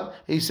 comes to what?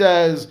 He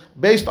says,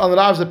 based on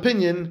Rav's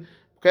opinion,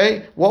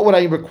 okay, what would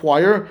I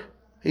require?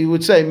 he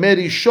would say,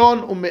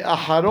 Merishon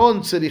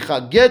u'me'aharon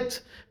tzericha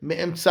get,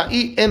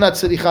 me'emtza'i ena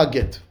tzericha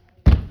get.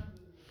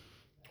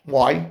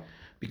 Why?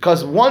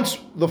 Because once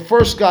the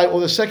first guy or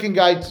the second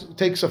guy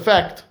takes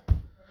effect,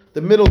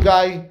 the middle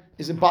guy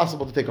is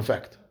impossible to take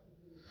effect.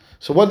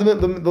 So what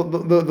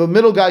the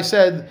middle guy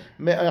said,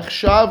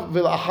 me'achshav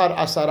v'la'achar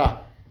asara.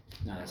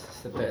 No, it's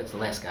the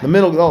last guy. The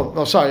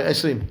middle, sorry,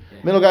 Esrim.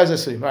 Yeah. Middle guy is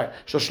Esrim, right.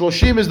 So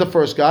Shloshim is the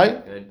first guy.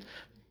 Good.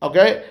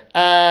 Okay?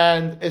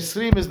 And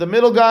Esrim is the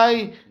middle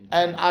guy,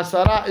 and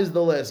Asara is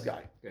the last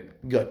guy.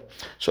 Good.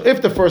 So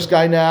if the first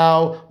guy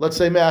now, let's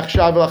say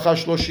Me'achshav v'la'achar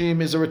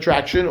shloshim is a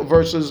retraction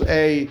versus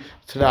a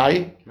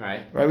Tanai.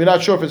 Right. We're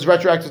not sure if it's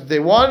retroactive to day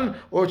 1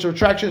 or it's a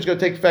retraction, it's going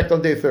to take effect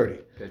on day 30.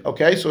 Good.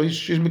 Okay? So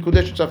she's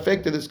Mikudesh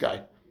Tzafek to this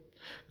guy.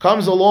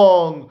 Comes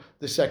along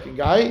the second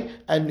guy,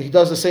 and he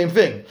does the same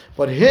thing.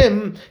 But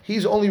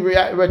he's only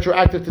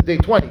retroactive to day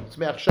 20. It's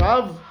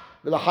Me'achshav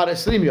v'la'achar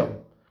esrim yom.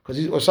 Because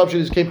his assumption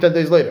is he came 10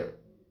 days later.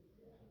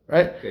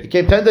 Right? Good. He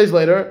came 10 days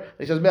later,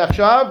 he says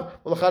Me'achshav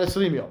v'la'achar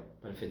esrim yom.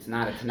 But if it's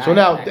not a tonight. So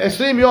now, the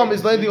esrim yom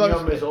is landing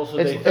on... Is also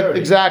day 30.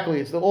 Exactly.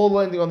 It's all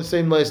landing on the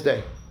same last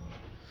day.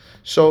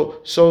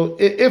 So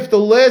if the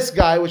last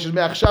guy, which is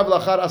Me'achshav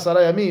v'la'achar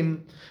asara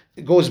yamim,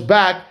 it goes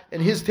back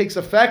and his takes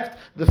effect,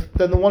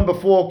 then the one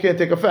before can't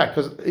take effect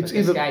because it's this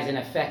either. Guy's in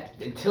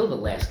effect until the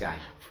last guy.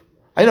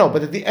 I know,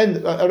 but at the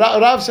end,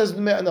 Rav says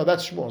no.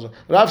 That's Shmuel.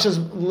 Rav says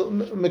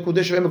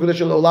mekudesh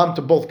olam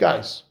to both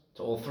guys.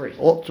 To all three.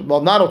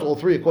 Well, not to all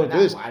three according to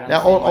this. I don't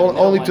Now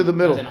only to the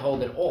middle. Doesn't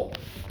hold it all.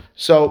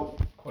 So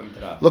According to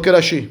Rav. look at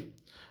Rashi.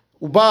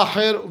 Uba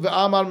acher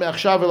ve'amar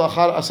me'achshav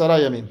v'lachar asara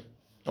yamin.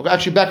 Okay,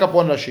 actually back up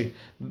one Rashi.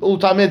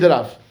 Ultameh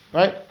Rav,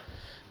 right?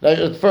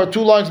 For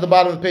 2 lines at the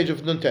bottom of the page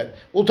of Nun 10.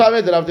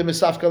 Ultameh Rav de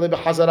misafka lebe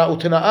hazara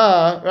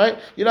utna'a, right?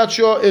 You're not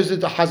sure, is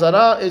it a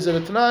hazara, is it a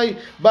t'nai?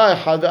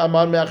 Ba'echad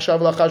ve'amar me'achshav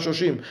v'lachar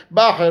shoshim.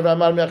 Ba'acher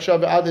ve'amar me'achshav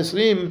ve'ad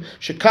esrim,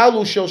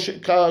 shekalu shel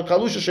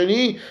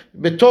sheni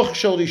betoch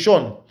shel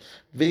rishon.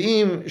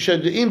 Ve'im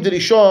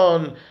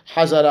derishon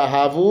hazara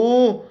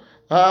havu,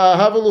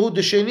 havu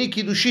desheni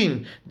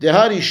kidushin.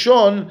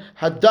 Deharishon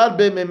hadar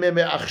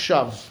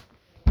me'achshav.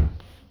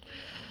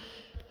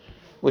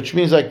 Which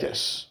means like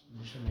this.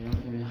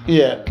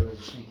 Yeah.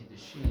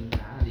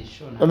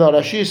 No,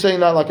 Rashi is saying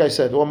that like I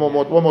said. One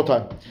more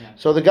time. Yeah.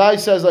 So the guy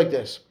says like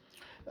this.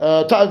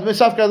 So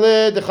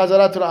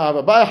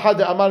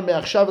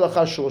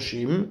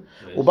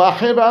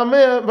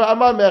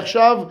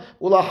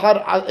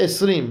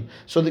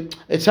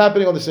it's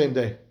happening on the same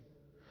day.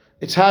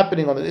 It's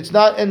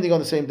not ending on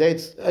the same day.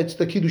 It's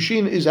the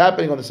Kiddushin is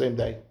happening on the same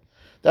day.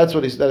 That's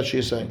what she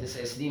is saying. This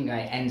Esdim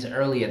guy ends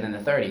earlier than the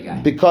 30 guy.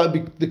 Because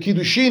the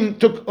Kiddushin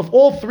took of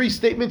all 3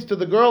 statements to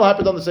the girl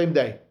happened on the same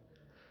day.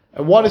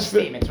 And one is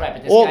statements, right?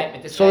 But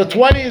this so guy the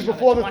 20 is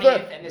before the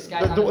 30.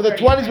 The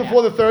 20 is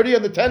before the 30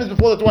 and the 10 is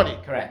before the 20.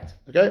 Correct.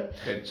 Okay?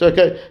 Good. So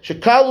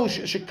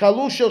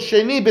Shekalu shel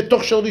sheni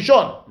betoch shel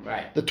rishon.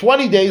 Right. The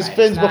 20 days Right,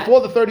 fins it's not-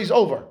 before the 30 is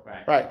over.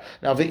 Right.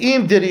 Now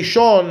ve'im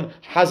dirishon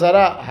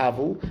hazara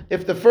havu.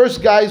 If the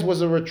first guys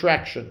was a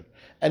retraction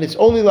and it's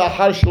only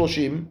la'achar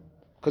shloshim,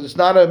 because it's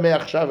not a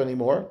me'achshav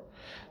anymore,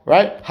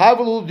 right?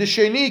 Havelu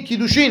d'sheni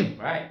kiddushin.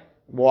 Right.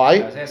 Why?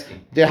 I was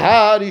asking.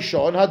 Deha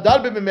rishon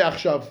hadar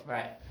me'achshav.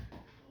 Right.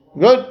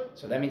 Good.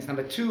 So that means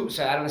number 2.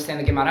 So I don't understand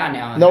the Gemara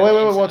now. No, wait,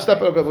 one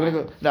step.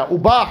 Okay. Now,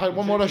 ubahir,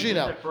 one more Rashi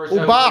now.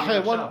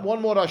 Ubahir,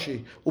 one more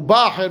Rashi.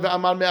 Ubahir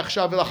ve'amar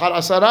me'achshav v'lachar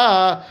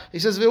asara. He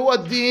says ve'hu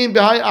adin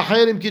b'hai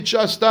acherim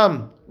kitcha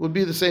stam. Would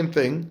be the same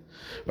thing.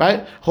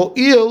 Right?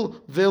 Ho'il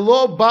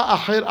ve'lo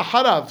ba'acher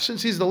acharav.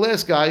 Since he's the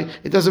last guy,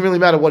 it doesn't really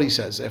matter what he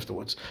says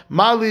afterwards.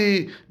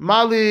 Mali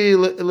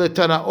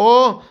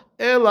letana'o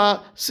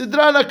ela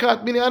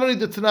sidranakat. Meaning, I don't need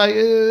the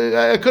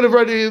tanai. I could have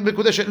already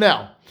mekudesh it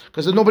now.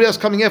 Because there's nobody else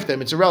coming after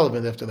him. It's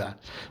irrelevant after that.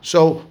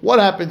 So what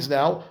happens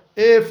now?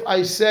 If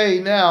I say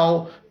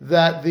now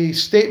that the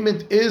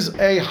statement is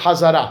a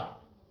hazara.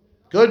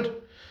 Good? Okay.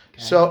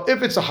 So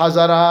if it's a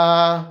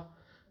hazara,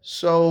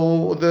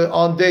 so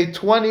on day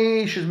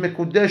 20, she's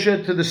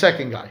mikudeshet to the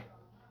second guy.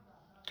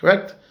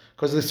 Correct?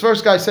 Because this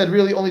first guy said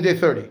really only day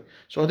 30.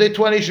 So on day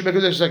 20, she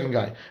mikudeshet the second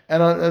guy.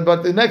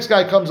 But the next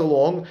guy comes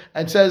along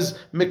and says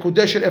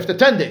mikudeshet after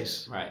 10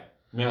 days. Right.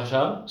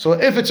 So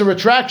if it's a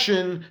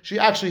retraction,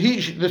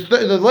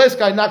 the last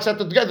guy knocks out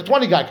the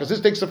 20 guy because this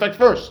takes effect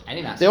first.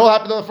 They all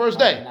happened on the first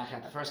day. Knock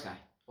out the first guy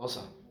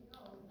also.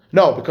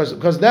 No,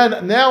 because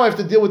then now I have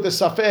to deal with the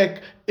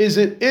safek. Is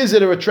it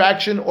a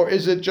retraction or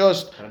is it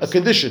just a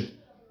condition?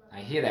 I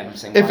hear that. I'm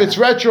saying if it's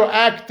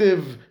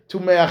retroactive to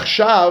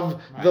me'achshav,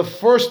 right. The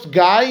first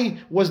guy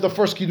was the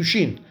first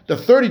kiddushin. The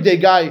 30-day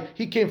guy,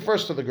 he came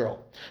first to the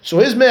girl. So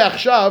his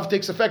me'achshav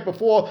takes effect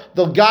before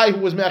the guy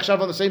who was me'achshav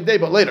on the same day,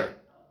 but later.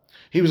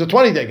 He was a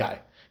 20-day guy.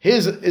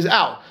 His is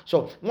out.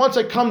 So once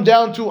I come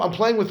down to, I'm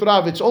playing with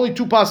Rav, it's only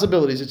 2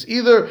 possibilities. It's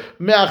either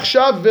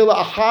me'achshav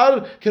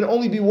v'la'achar can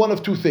only be one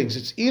of 2 things.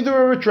 It's either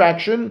a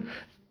retraction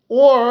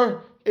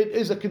or it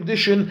is a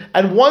condition.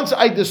 And once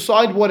I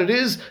decide what it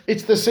is,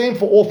 it's the same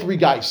for all 3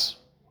 guys.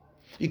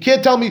 You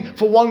can't tell me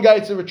for one guy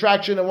it's a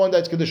retraction and one guy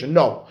it's condition.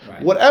 No.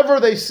 Right. Whatever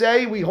they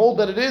say, we hold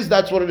that it is,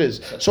 that's what it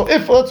is. So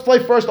if, let's play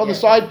first on the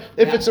side,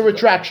 if it's a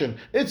retraction.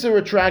 It's a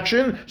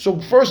retraction,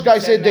 so first guy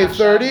said day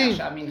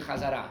 30. I mean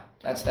chazara.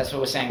 That's what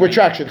we're saying.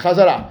 Retraction,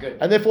 chazara. Good.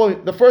 And therefore,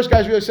 the first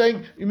guy's really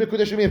saying, you make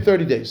Kodesh in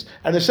 30 days.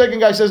 And the second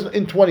guy says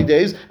in 20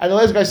 days. And the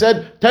last guy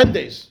said 10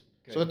 days.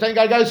 Good. So the 10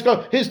 guys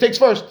go, his takes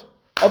first.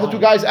 Other two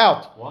guys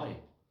out. Why?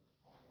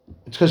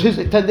 It's because his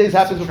 10 days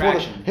happens before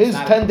his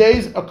 10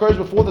 days occurs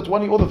before the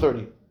 20 or the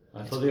 30.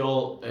 I thought they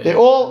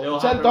all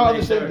said Tahar on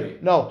the same thing.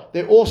 No,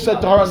 they all said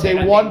Tahar on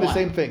day one the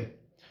same thing.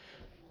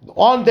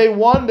 On day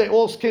one, they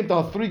all came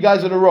to 3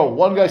 guys in a row.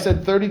 One guy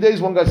said 30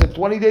 days, one guy said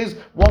 20 days,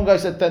 one guy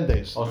said 10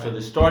 days. Oh, so the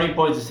starting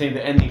point is the same,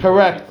 the ending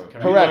correct, point.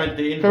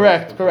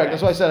 Correct.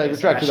 That's why I said I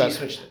retracted that.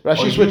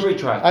 Rashi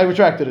switched. I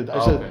retracted it.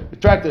 I said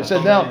retracted. I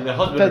said now 10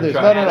 days.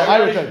 No.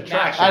 I retracted.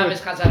 I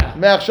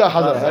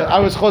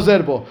was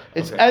chozer bo.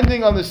 It's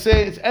ending on the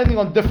same. It's ending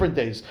on different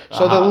days.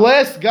 So the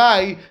last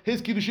guy,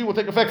 his kiddushin will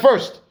take effect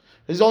first.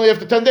 He's only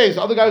after 10 days.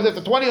 The other guy was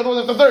after 20, the other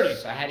one was after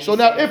 30. So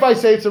now if I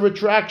say it's a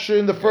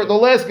retraction, the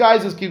last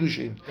guy's is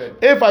kiddushin.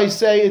 If I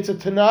say it's a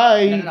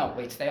tanai... No.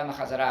 Wait, stay on the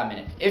chazara a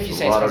minute. If you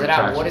say it's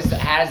chazara,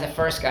 how does the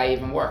first guy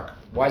even work?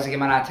 Why is the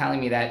Gemara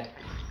telling me that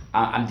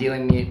I'm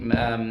dealing with...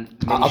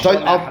 I'll tell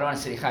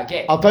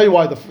you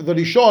why. The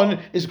Rishon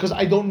is because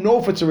I don't know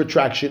if it's a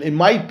retraction. It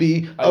might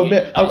be a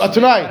tanai.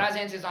 Gemara's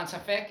answer is on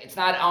Safek. It's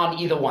not on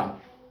either one.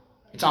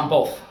 It's on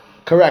both.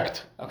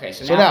 Correct. Okay,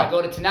 so now if I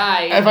go to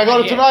Tanai... If I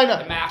go to Tanai...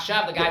 The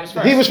Ma'achshav, the guy was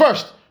first. He was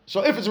first.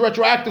 So if it's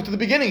retroactive to the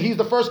beginning, he's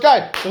the first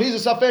guy. So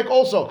he's a Safek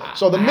also.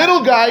 So the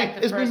middle guy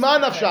is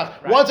Biman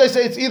Nafshach. Right. Once I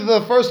say it's either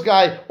the first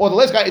guy or the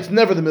last guy, it's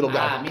never the middle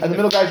guy. And the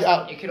middle guy's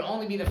out. It could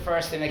only be the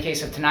first in the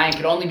case of Tanai. It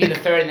could only be the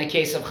third in the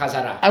case of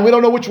Chazara. And we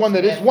don't know which one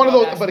that is. One of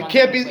those, but it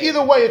can't be.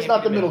 Either way, it's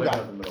not the middle guy.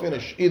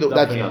 Finish.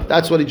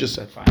 That's what he just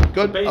said. Fine.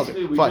 Good? So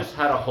basically, we just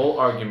had a whole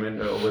argument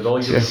with all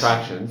your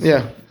retractions.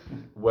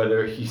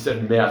 Whether he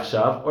said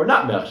Me'achshav or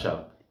not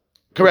Me'achshav.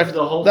 Correct.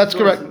 That's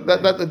correct.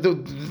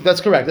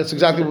 That's correct. That's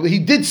exactly what he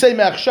did say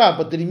Me'achshav,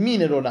 but did he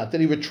mean it or not?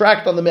 Did he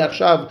retract on the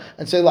Me'achshav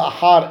and say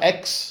La'ahar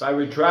X? If I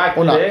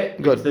retracted it,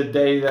 it's the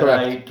day that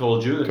I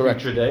told you, the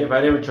future day. If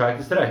I didn't retract,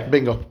 it's today.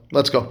 Bingo.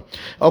 Let's go.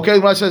 Okay,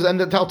 when I says,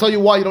 and I'll tell you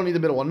why you don't need the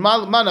middle one.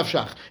 Ma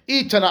nafshach.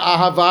 Itana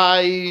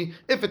ahavai.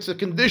 If it's a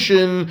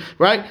condition,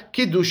 right?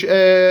 Kiddush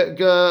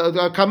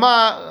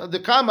kama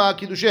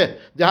kiddushe.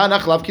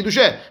 Dehanachlav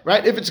kiddushe.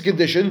 Right? If it's a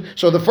condition,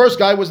 so the first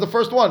guy was the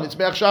first one. It's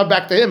Me'achshav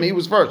back to him. He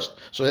was first.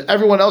 So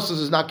everyone else's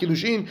is not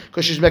kiddushin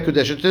because she's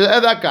mekudeshet to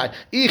that guy.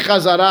 I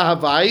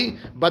chazara havai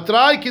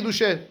batrai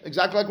kiddushe.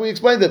 Exactly like we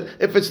explained it.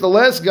 If it's the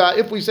last guy,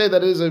 if we say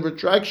that it is a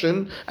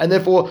retraction, and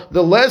therefore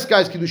the last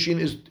guy's kiddushin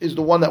is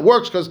the one that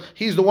works because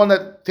he's the one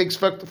that takes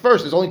effect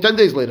first. It's only 10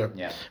 days later.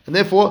 Yeah. And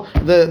therefore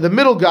the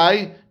middle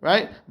guy,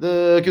 right?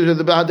 The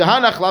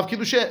hanachlav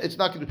kiddushe. It's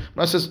not kiddushin.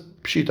 When I says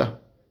pshita.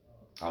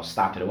 Oh,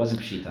 stop it! It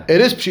wasn't pshita. It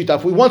is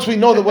pshita. Once we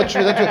know that what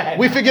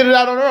we figured it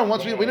out on our own.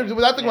 We didn't do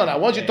without the Gemara.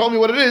 Once you told me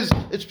what it is,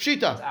 it's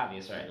pshita. It's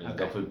obvious, right?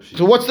 Okay.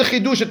 So what's the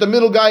chidush that the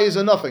middle guy is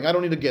a nothing? I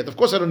don't need a get. Of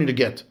course, I don't need a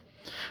get.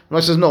 And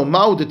I says no.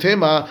 Ma'u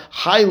detema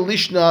hay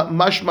lishna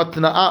mashma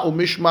tna'a u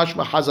mishmash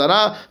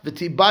mahazara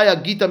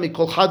v'tibaya gita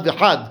mikol had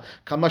v'had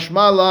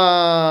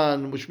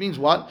kamashmalan, which means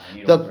what?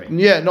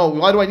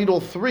 Why do I need all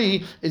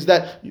three? Is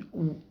that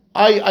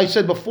I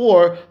said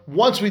before,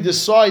 once we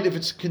decide if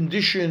it's a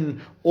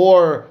condition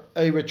or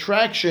a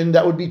retraction,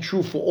 that would be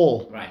true for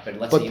all. Right, but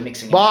let's say you're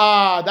mixing it.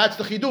 That's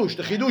the chidush.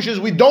 The chidush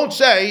is we don't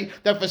say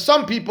that for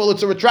some people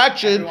it's a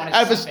retraction.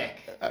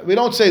 We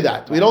don't say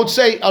that. We don't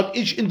say on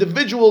each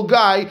individual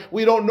guy,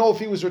 we don't know if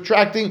he was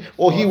retracting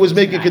or he was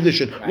making a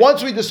condition. Right.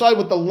 Once we decide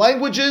what the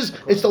language is,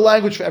 it's the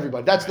language for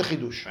everybody. That's the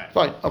chidush. Right.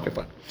 Fine. Okay,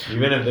 fine.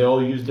 Even if they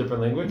all use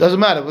different language?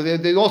 Doesn't matter.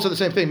 They all say the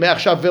same thing.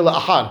 Me'achshav v'la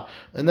ahar.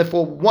 And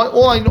therefore,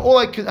 all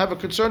I can have a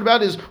concern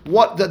about is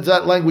what does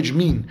that language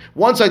mean.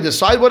 Once I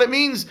decide what it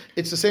means,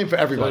 it's the same for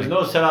everybody. So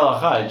there's no set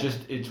halacha.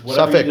 It's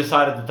whatever you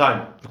decide at the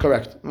time.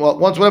 Correct. Well,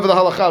 once whatever the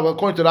halacha,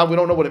 according to Rav, we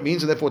don't know what it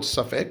means, and therefore it's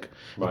a safek.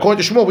 Right.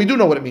 According to Shmuel, we do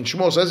know what it means.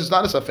 Shmuel says it's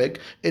not a safek.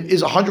 It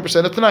is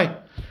 100% of tonight.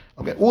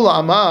 Okay. Ula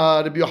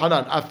amar Rabbi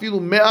Yohanan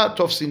afilu mea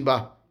tofsin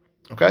ba.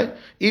 Okay,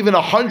 even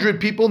 100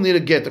 people need a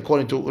get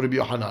according to Rabbi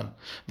Yohanan.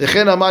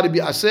 Dechen amar Rabbi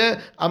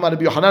Aseh amar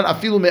Rabbi Yohanan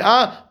afilu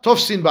mea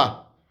tofsin ba.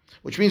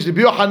 Which means Rabbi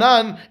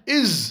Yohanan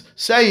is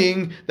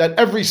saying that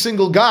every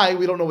single guy,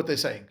 we don't know what they're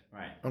saying.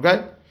 Right.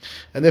 Okay?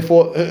 And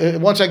therefore,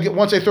 once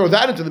I throw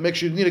that into the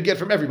mix, you need a get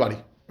from everybody.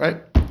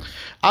 Right?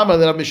 Amar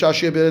l'Rav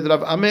Mishashia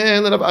b'Rav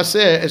Ameh l'Rav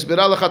Aseh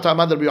esbera lecha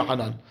ta'amad Rabbi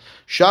Yohanan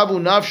shavu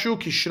nafshu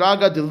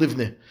kishraga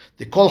delivne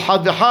dekol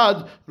had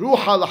v'had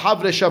ruha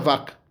l'havre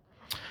shavak.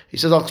 He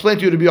says, I'll explain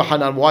to you Rabbi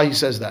Yohanan why he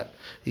says that.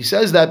 He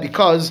says that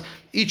because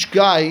each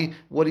guy,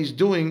 what he's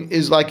doing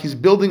is like he's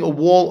building a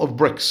wall of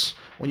bricks.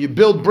 When you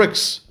build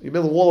bricks, you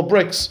build a wall of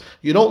bricks,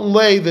 you don't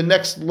lay the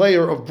next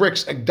layer of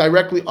bricks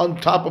directly on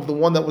top of the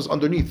one that was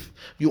underneath.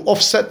 You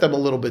offset them a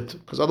little bit,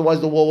 because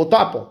otherwise the wall will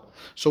topple.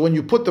 So when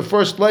you put the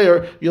first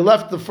layer, you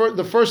left the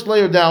first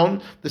layer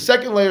down. The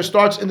second layer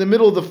starts in the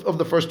middle of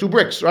the first two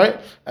bricks,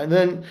 right? And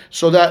then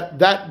so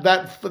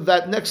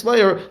that next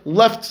layer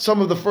left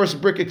some of the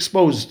first brick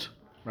exposed.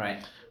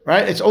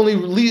 Right? It's only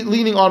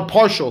leaning on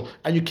partial,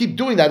 and you keep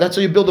doing that. That's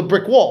how you build a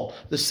brick wall.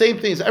 The same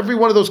thing is every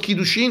one of those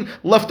kiddushin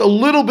left a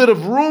little bit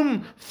of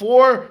room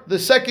for the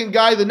second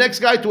guy, the next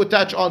guy to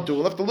attach onto.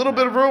 Left a little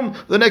bit of room,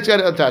 the next guy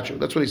to attach to.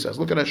 That's what he says.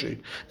 Look at Rashi.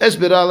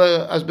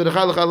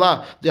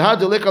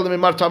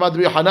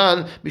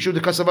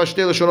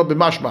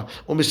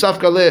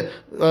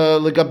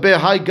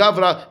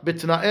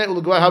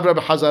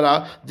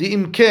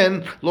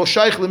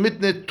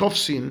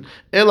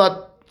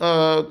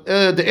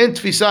 דאין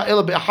תפיסה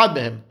אלא באחד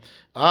מהם.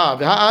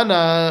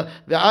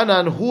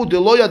 והענן הוא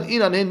דלא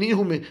ידעינן הן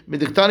ניהו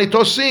מדקתני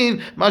תוסין,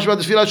 משמע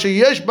דתפילה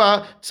שיש בה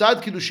צד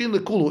קידושין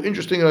לכולו.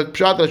 Interesting,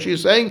 Pshat that she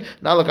is saying,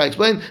 now like I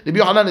explained, Rabbi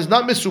Yohanan is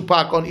not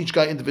misupak on each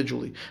guy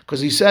individually, because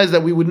he says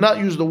that we would not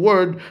use the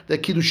word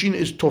that kiddushin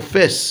is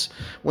tofes.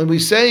 When we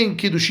saying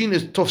kiddushin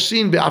is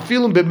tofsin,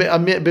 be'afilum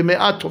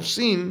be'me'at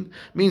tofsin,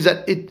 means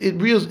that it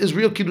is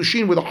real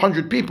kiddushin with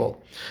 100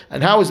 people.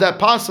 And how is that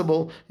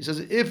possible? He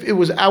says, if it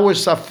was our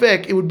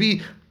safek, it would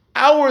be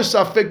our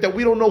safek that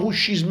we don't know who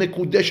she's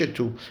mekudeshet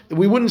to.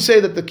 We wouldn't say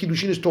that the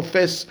kiddushin is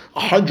tofes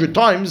 100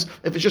 times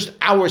if it's just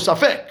our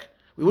safek.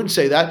 We wouldn't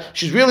say that.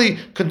 She's really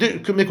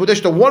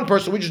mekudeshet to one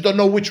person, we just don't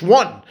know which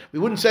one. We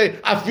wouldn't say,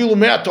 afilu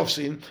mea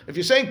tofsin. If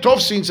you're saying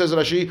tofsin, says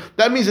Rashi,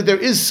 that means that there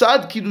is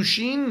sad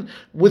kiddushin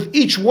with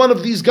each one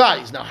of these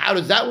guys. Now, how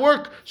does that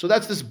work? So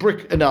that's this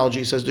brick analogy.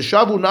 He says,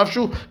 Deshavu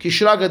nafshu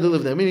kishraga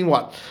delivne. Meaning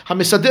what?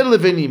 Hamisader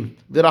levenim,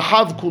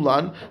 v'rahav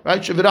kulan,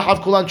 right?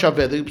 V'rahav kulan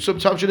chaveh. The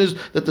assumption is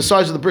that the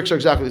size of the bricks are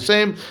exactly the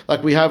same,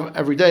 like we have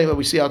every day, that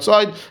we see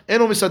outside.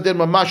 Eno misader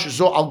mamash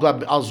zo al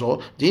gab al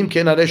zo. Dim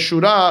ken hare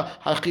shura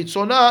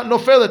hachitzona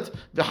nofelet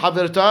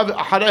v'haverta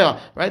v'achareha.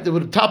 Right? They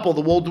would topple,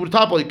 the wall would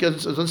topple. It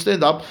doesn't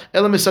stand up.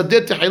 Ela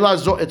misader tehila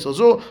zo etzel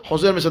zo.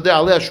 Hoser misader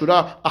alea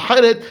shura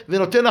acheret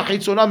v'notena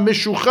chitzona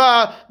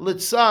mishucha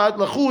letzad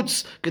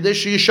lachutz כדי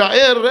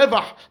שישאר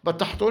רווח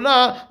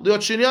בתחתונה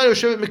להיות שנייה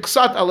יושבת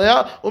מקצת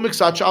עליה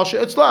ומקצת שעל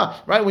שאצלה.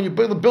 Right? When you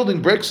build the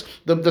building bricks,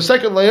 the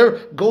second layer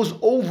goes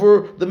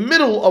over the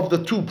middle of the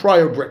two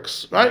prior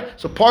bricks. Right?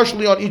 So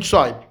partially on each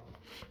side.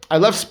 I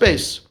left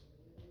space.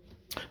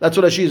 That's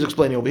what Rashi is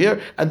explaining over here,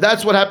 and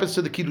that's what happens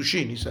to the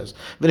kiddushin. He says,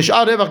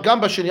 "V'nishar revach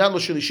gam b'sheniyat lo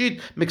shilishit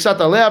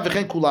miksat alea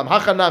v'chen kulam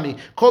hachanami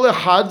kol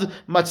echad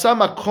matza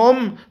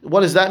makom."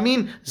 What does that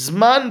mean?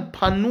 Zman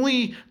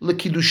panui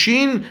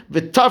lekiddushin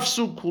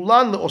v'tafsu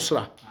kulan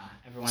leosra.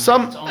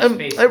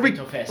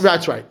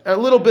 That's right. A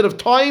little bit of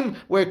time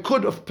where it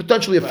could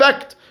potentially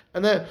affect,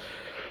 and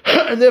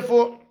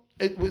therefore.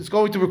 It's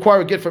going to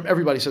require a get from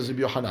everybody, says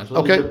Rabbi Yohanan. So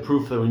okay. That's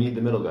proof that we need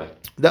the middle guy.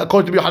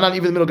 According to Rabbi Yohanan,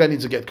 even the middle guy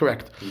needs a get.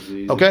 Correct.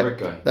 He's okay. A brick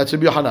guy. That's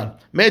Rabbi Yohanan.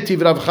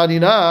 Me'tiv Rav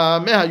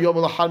Chanina meha yom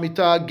lahar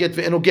mita get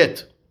ve'eno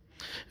get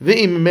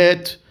ve'im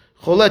met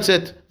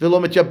choletzet ve'lo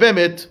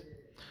metyabemet.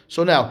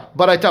 So now,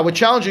 baraita, we're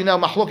challenging now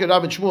Mahloket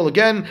Rav and Shmuel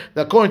again.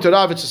 That according to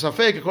Rav it's a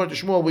safek. According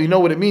to Shmuel, we know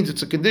what it means.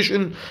 It's a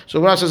condition. So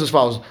Rav says as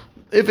follows: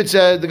 if it's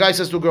the guy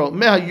says to a girl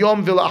meha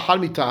yom ve'lahar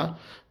mita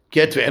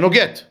get ve'eno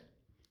get.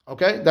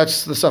 Okay,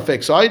 that's the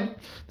safek side.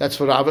 That's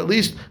for Rav at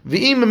least.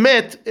 V'im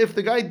met, if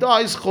the guy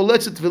dies,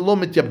 choletzet v'lo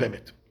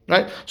mityabemet.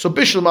 Right? So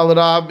bishlam al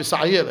Rav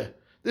misayele.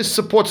 This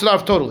supports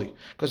Rav totally,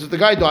 because if the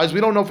guy dies,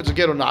 we don't know if it's a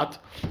get or not.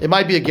 It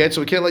might be a get,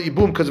 so we can't let you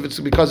boom because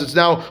it's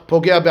now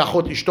pogea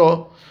be'achot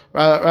ishto.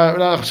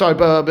 Sorry,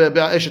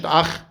 be'eshet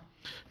ach.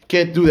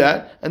 Can't do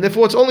that, and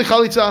therefore it's only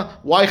chalitza.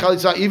 Why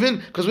chalitza even?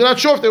 Because we're not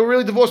sure if they were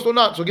really divorced or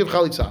not. So give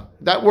chalitza.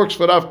 That works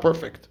for Rav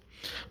perfect.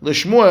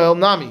 L'shmuel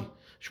nami.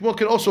 Shmuel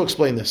can also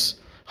explain this.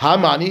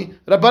 Hamani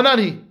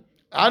Rabbanani.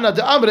 Ana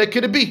de Amre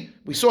could it be?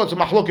 We saw it's a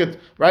mahloket,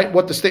 right?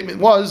 What the statement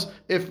was,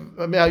 if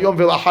Me'ayom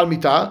V'lachar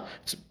Mita,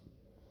 it's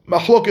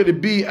mahloket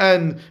it be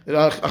and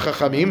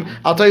Chachamim.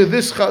 I'll tell you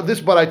this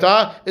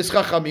baraita is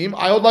Chachamim.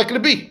 I would like it to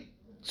be.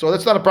 So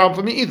that's not a problem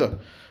for me either.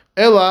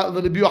 Ela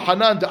Rabbi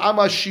Yohanan de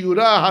Ama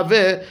Shiura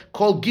Have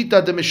Kol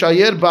Gita de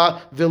Meshayer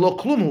Ba V'lo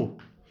Klumhu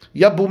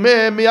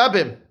Yabume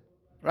Miyabim.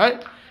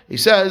 Right? He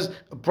says,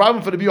 a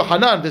problem for the Rabbi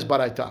Yohanan, this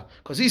baraita,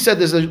 because he said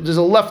there's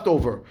a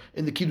leftover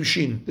in the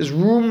kiddushin. There's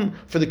room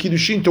for the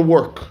kiddushin to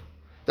work.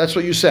 That's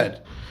what you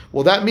said.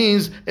 Well, that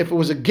means if it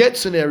was a get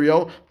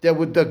scenario,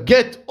 the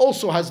get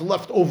also has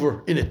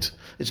leftover in it.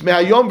 It's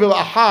me'ayom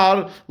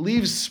v'la'achar,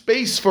 leaves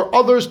space for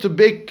others to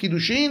bake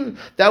kiddushin.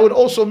 That would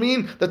also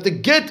mean that the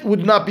get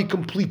would not be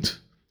complete.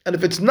 And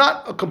if it's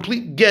not a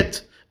complete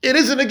get, it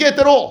isn't a get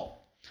at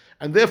all.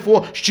 And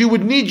therefore, she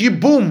would need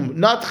yibum,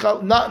 not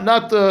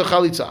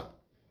chalitza.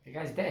 The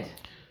guy's dead.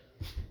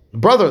 The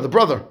brother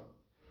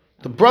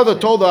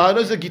told her, and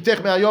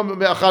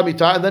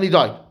then he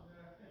died.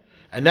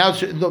 And now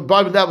the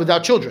Bible that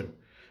without children.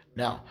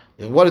 Now,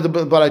 what did the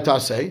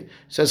Baraita say? It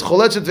says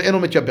choletzet ve'eno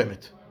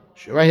mityabemet.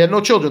 Right? He had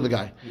no children, the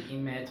guy.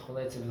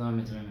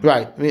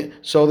 Right.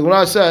 So the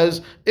Gemara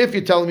says, if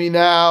you're telling me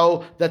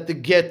now that the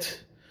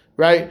get,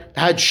 right,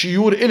 had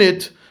shiur in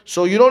it,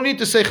 so you don't need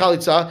to say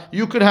chalitza,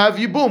 you could have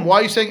yibum. Why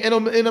are you saying eno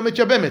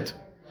mityabemet?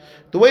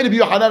 The way Rabbi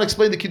Yohanan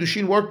explained the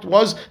kiddushin worked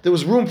was there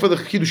was room for the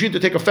kiddushin to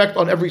take effect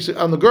on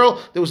the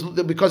girl. There was,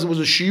 because it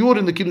was a shiur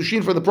in the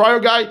kiddushin for the prior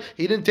guy.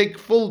 He didn't take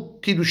full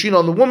kiddushin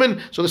on the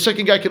woman, so the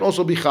second guy can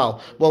also be chal.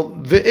 Well,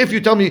 if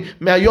you tell me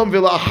me'ayom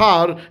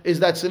v'la'achar is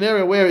that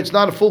scenario where it's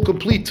not a full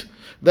complete,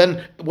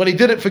 then when he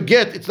didn't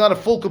forget, it's not a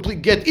full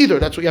complete get either.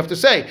 That's what you have to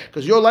say,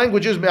 because your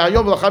language is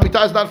me'ayom v'la'achar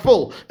mitah is not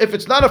full. If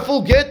it's not a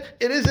full get,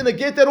 it isn't a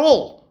get at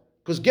all,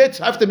 because gets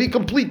have to be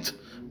complete.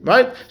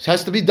 Right? It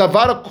has to be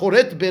davar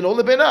koret ben or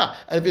lebena.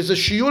 And if it's a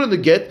shiur in the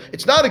get,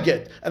 it's not a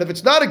get. And if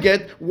it's not a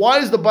get, why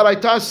does the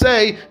baraita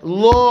say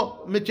lo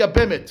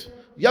mityabemet?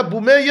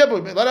 Yabume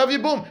yabum. Let have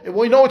yibum.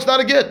 We know it's not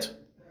a get.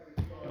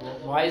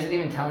 Why is it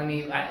even telling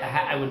me?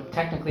 I would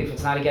technically, if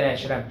it's not a get, I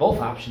should have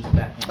both options at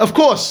that point. Of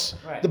course,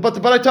 right. But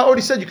the baraita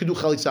already said you could do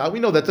chalitza. We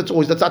know that. That's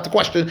not the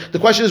question. The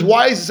question is,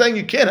 why is it saying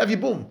you can't have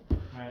yibum?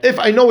 Right. If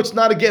I know it's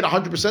not a get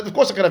 100%, of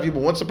course I can have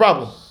yibum. What's the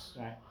problem?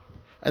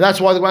 And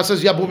that's why the Gemara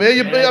says, Yabum,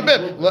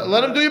 Yabim.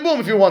 Let him do Yibum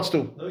if he wants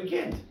to. No, you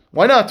can't.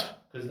 Why not?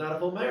 Because it's not a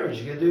full marriage.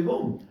 You can't do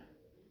Yibum.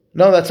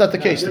 No, that's not the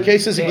case. The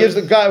case is he gives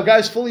the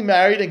guy's fully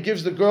married and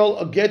gives the girl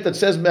a get that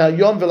says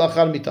Me'ayom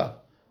velachar mitah.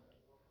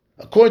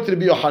 According to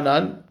Rabbi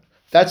Yohanan,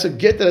 that's a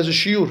get that has a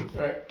shiur.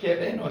 Right,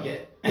 get in or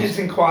get. It's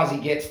in quasi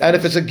gets. And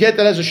if it's a get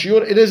that has a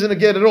shiur, it isn't a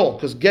get at all,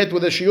 because get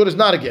with a shiur is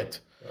not a get.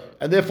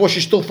 And therefore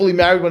she's still fully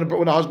married when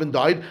her husband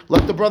died.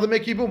 Let the brother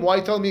make Yibum. Why are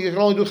you telling me you can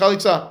only do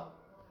chalitza?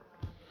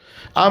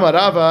 Amar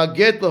Rava,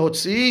 get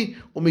lehotzi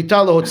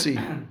umita lehotzi.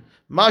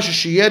 Masha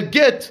shiyer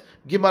get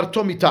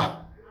gimarto mitah.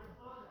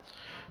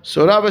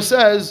 So Rava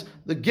says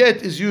the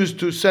get is used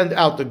to send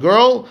out the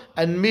girl,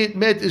 and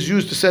met is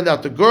used to send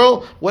out the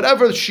girl.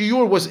 Whatever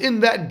shiur was in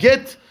that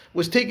get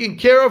was taken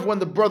care of when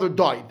the brother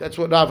died. That's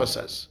what Rava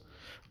says.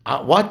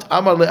 What?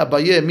 Amar le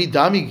Abaye mi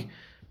dami.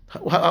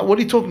 What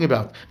are you talking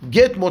about?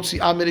 Get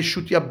motzi'ah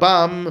mereshut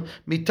yabam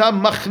mitah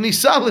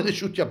machnisa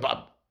lereshut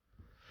yabam.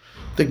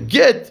 The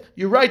get,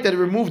 you're right that it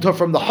removed her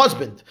from the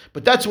husband,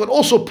 but that's what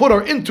also put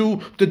her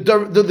into the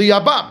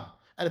yabam.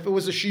 And if it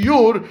was a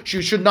shiur,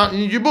 she should not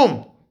need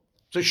yibum.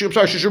 So she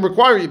should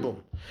require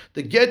yibum.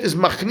 The get is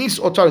machnis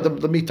otar, the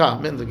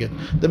mitah.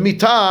 The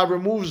mitah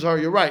removes her.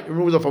 You're right. It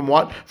removes her from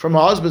what? From her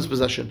husband's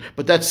possession.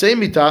 But that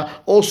same mitah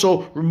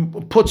also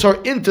puts her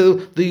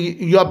into the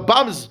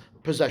yabam's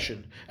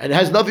possession, and it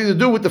has nothing to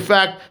do with the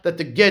fact that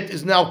the get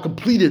is now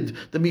completed.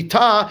 The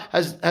mitah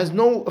has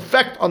no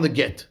effect on the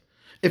get.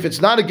 If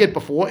it's not a get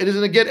before, it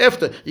isn't a get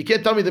after. You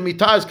can't tell me the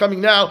mitah is coming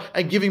now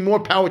and giving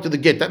more power to the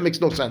get. That makes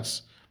no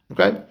sense.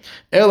 Okay?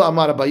 El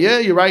Amar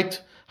Abaye, you're right.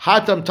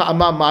 Hatam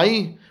ta'ama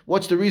mai.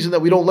 What's the reason that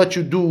we don't let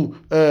you do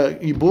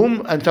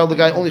yibum and tell the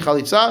guy only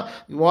chalitza?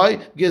 Why?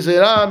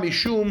 Gezerah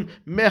mishum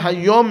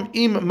mehayom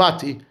im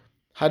mati.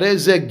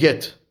 Hareze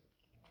get.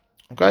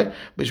 Okay?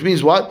 Which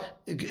means what?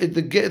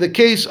 The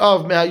case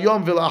of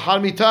Mehayom V'La'achar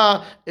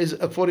Mitah is,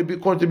 according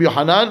to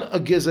Yohanan, a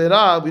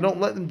gezerah. We don't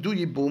let them do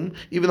Yibum,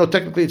 even though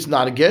technically it's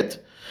not a get.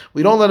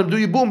 We don't let him do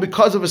Yibum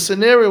because of a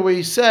scenario where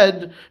he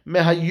said,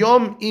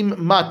 Mehayom im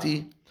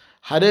mati,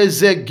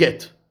 hareze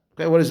get.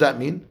 Okay, what does that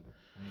mean?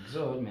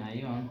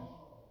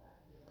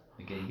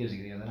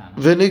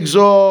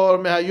 V'nigzor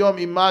Mehayom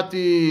im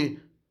mati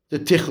the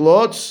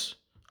tichlotz.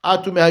 No,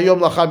 we have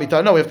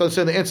to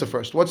understand the answer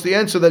first. What's the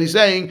answer that he's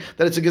saying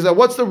that it's a gezerah?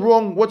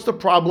 What's the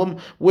problem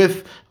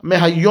with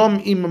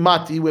mehayom im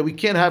mati, where we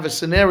can't have a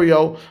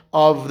scenario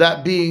of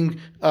that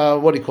being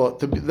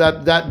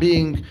that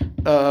being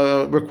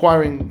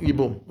requiring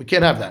yibum? We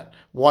can't have that.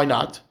 Why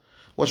not?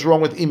 What's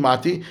wrong with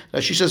imati?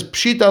 Now she says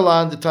pshita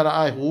lan de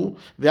tanaihu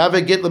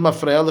ve'ave get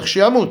lemafreya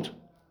l'chshiamut.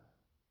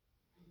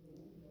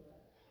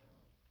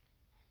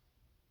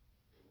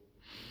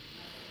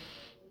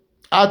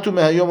 What's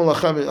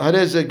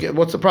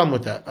the problem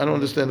with that? I don't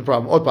understand the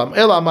problem.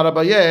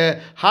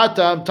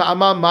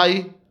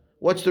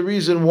 What's the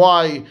reason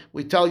why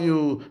we tell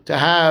you to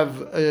have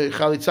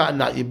chalitza and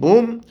not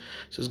yibum? It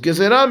says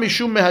gezerah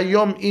mishum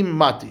mehayom im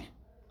mati.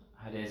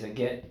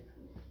 Get?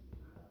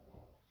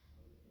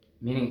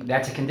 Meaning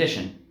that's a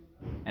condition,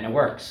 and it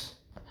works.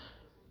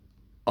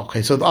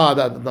 Okay, so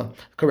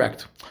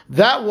correct.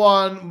 That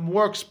one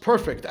works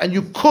perfect, and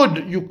you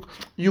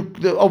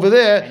over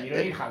there. And you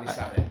don't need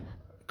chalitza there.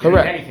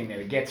 Correct. Anything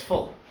there, it gets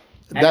full.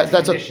 That's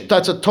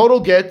a total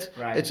get.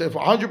 Right. It's a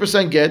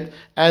 100% get,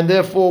 and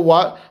therefore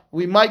what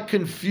we might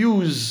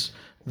confuse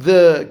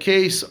the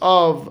case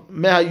of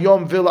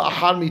mehayom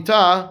v'la'achar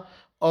mitah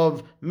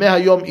of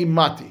mehayom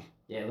imati.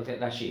 Yeah, look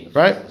at Rashi.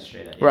 Right.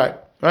 Right.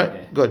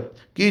 Yeah. Good.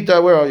 Gita,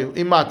 where are you?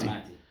 Imati.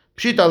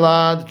 Pshita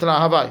la d'tana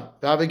havai.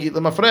 Ve'ave git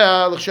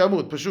lemafreya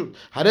l'chshiamut. Pashut.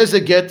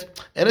 Hareze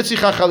get and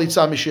etzicha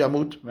chalitza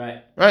mishiamut.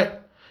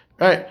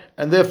 Right.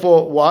 And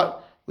therefore what?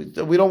 We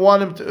don't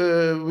want him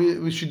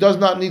to. She does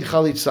not need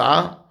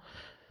chalitza.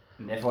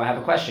 And therefore, I have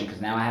a question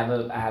because now I have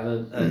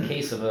a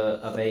case of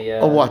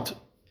a what?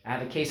 I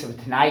have a case of a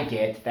Tanai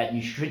get that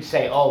you should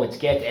say, oh, it's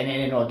get and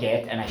in or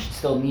get, and I should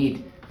still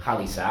need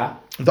Chalisa.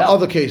 The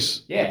other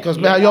case. Yeah. Because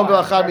Mehayom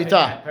V'Achar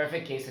Mitah.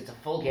 Perfect case. It's a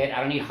full get. I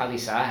don't need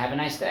Chalisa. Have a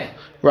nice day.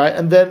 Right,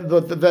 and then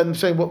then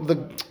saying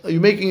are you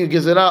making a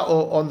gezerah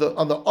on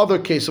the other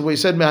case where he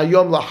said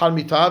Mehayom L'Achar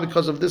Mitah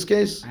because of this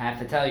case? I have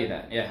to tell you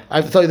that. Yeah. I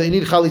have to tell you that you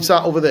need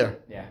Chalitza over there.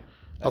 Yeah.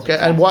 Okay,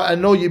 and why?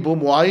 And no Yibum.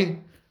 Why?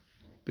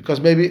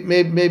 Because maybe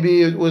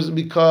it was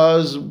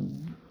because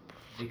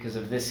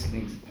of this.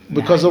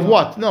 Because of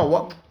what? No,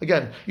 what?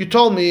 Again, you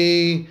told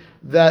me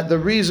that the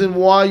reason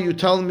why you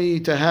tell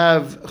me to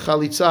have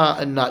Chalitza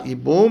and not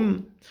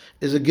Yibum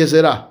is a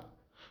gezerah.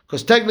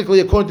 Because technically,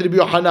 according to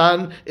Rabbi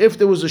Yohanan, if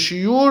there was a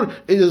shiur,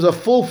 it is a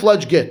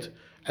full-fledged get.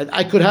 And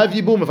I could have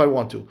Yibum if I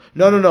want to.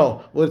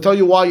 No. We'll tell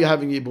you why you're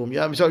having Yibum.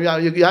 You're having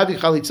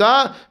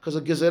Chalitza because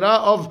of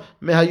gezerah of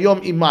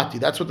Mehayom Imati.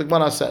 That's what the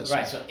Gemara says.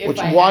 Right. So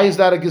why is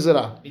that a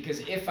gezerah?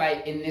 Because if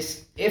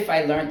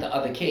I learned the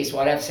other case,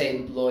 why do I have to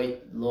say loy?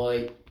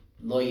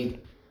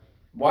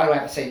 Why do I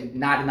have to say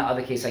not in the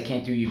other case I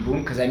can't do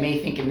Yibum? Because I may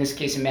think in this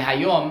case in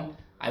Mehayom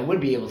I would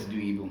be able to do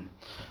Yibum.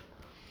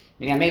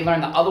 Meaning I may learn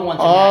the other one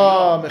to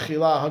Mehayom.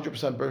 Mechila,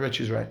 100%.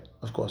 Rich is right,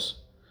 of course.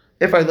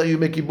 If I let you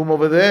make Yibum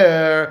over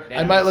there, then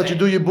I might let you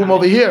do Yibum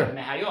over here.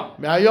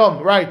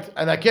 Mehayom, right.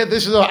 And I can't,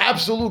 this is an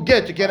absolute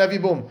get. You can't have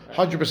Yibum.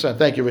 100%.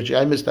 Thank you, Richie.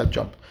 I missed that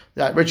jump.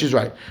 Yeah, Rich is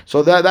right.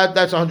 So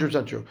that's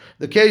 100% true.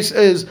 The case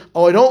is,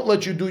 I don't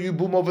let you do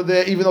Yibum over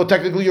there, even though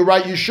technically you're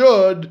right, you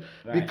should.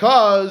 Right.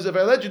 Because if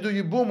I let you do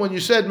Yibum when you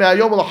said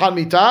Mehayom L'Achar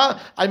Mitah,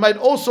 I might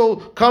also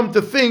come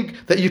to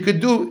think that you could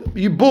do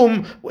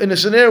Yibum in a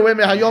scenario where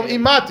Mehayom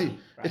Imati.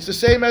 It's the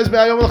same as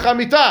Me'ayom L'Achar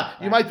Mitah.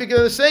 You might think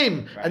they're the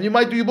same, and you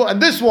might do Yibum. And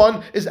this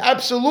one is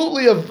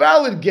absolutely a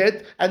valid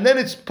get, and then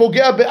it's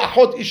Pogea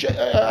Be'achot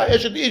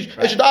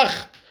Eshet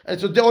Ach. And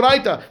it's a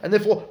Deoraita. And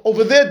therefore,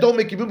 over there, don't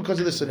make Yibum because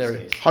of this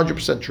scenario.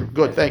 100% true.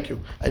 Good, thank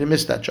you. I didn't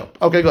miss that jump.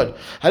 Okay, good.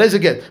 And this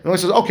again. And he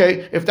says,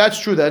 okay, if that's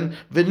true then,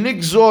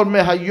 V'nigzor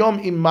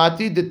Me'ayom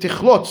Imati de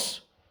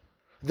Tichlotz.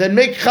 Then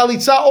make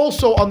Chalitza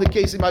also on the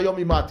case of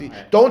Me'ayom Imati.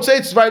 Don't say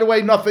it's right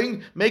away,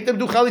 nothing. Make them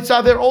do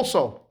Chalitza there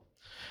also.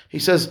 He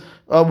says,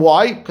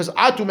 why? Because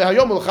atu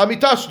mehayom l'char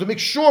mitah. So to make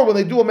sure when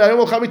they do a mehayom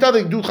l'char mitah,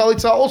 they do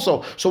chalitza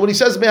also. So when he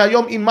says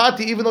mehayom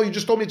imati, even though you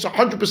just told me it's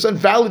 100%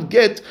 valid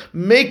get,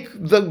 make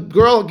the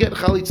girl get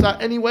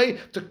chalitza anyway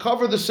to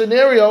cover the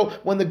scenario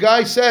when the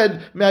guy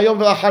said mehayom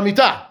l'char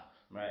mitah,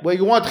 where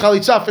you want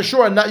chalitza for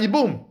sure and not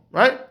yibum,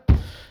 right?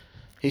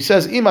 He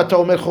says, imata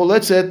omer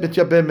choletzet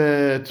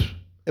mityabemet.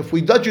 If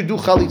we let you do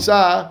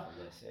chalitza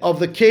of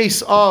the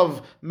case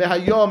of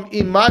Mehayom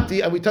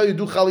Imati, and we tell you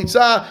do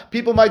Chalitza,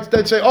 people might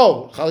then say,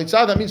 oh,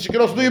 Chalitza, that means you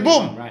can also do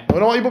Yibum. Right. We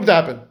don't want Yibum to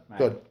happen. Right.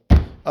 Good.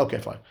 Okay,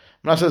 fine.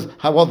 Now says,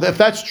 well, if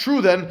that's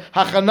true then,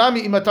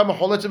 Hachanami Imata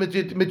Macholetza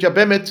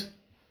Mityabemet,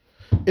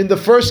 in the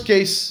first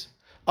case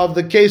of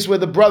the case where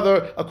the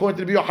brother, according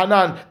to Rabbi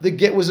Yohanan, the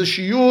get was a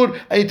shiur,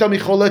 and you tell me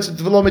Choletza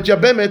V'lo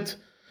Mityabemet,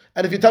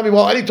 and if you tell me,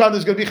 well, anytime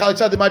there's going to be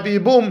Chalitza, there might be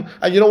Yibum,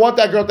 and you don't want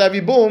that girl to have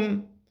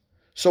Yibum,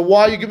 so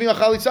why are you giving a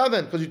chalitza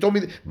then? Because you told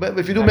me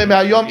if you do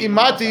me'ayom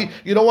imati,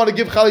 you don't want to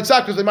give chalitza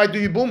because they might do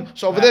yibum.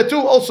 So over there too,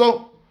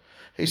 also,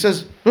 he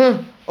says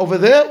over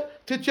there,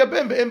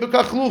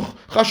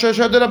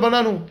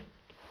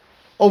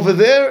 over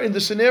there in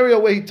the scenario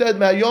where he said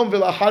me'ayom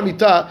v'la'achar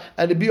mitah,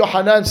 and Rabbi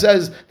Yohanan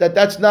says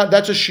that's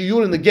a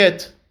shiur in the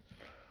get.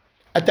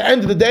 At the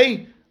end of the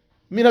day,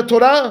 min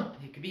Torah.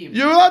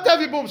 You're allowed to have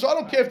Yibum, so I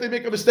don't care if they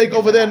make a mistake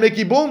over there and make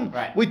Yibum.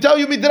 Right. We tell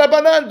you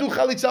midrabanan, do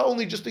Chalitza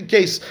only just in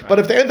case. Right. But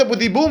if they end up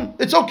with Yibum,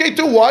 it's okay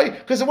too. Why?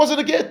 Because it wasn't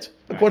a get,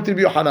 according to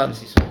Rabbi Yohanan.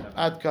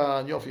 Ad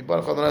kan, Yofi,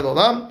 Baruch Adonai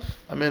Olam.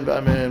 Amen,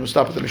 amen. We'll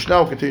stop at the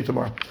Mishnah, we'll continue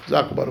tomorrow.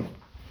 Zaku Baruch.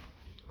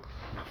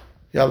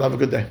 Yalla, have a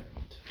good day.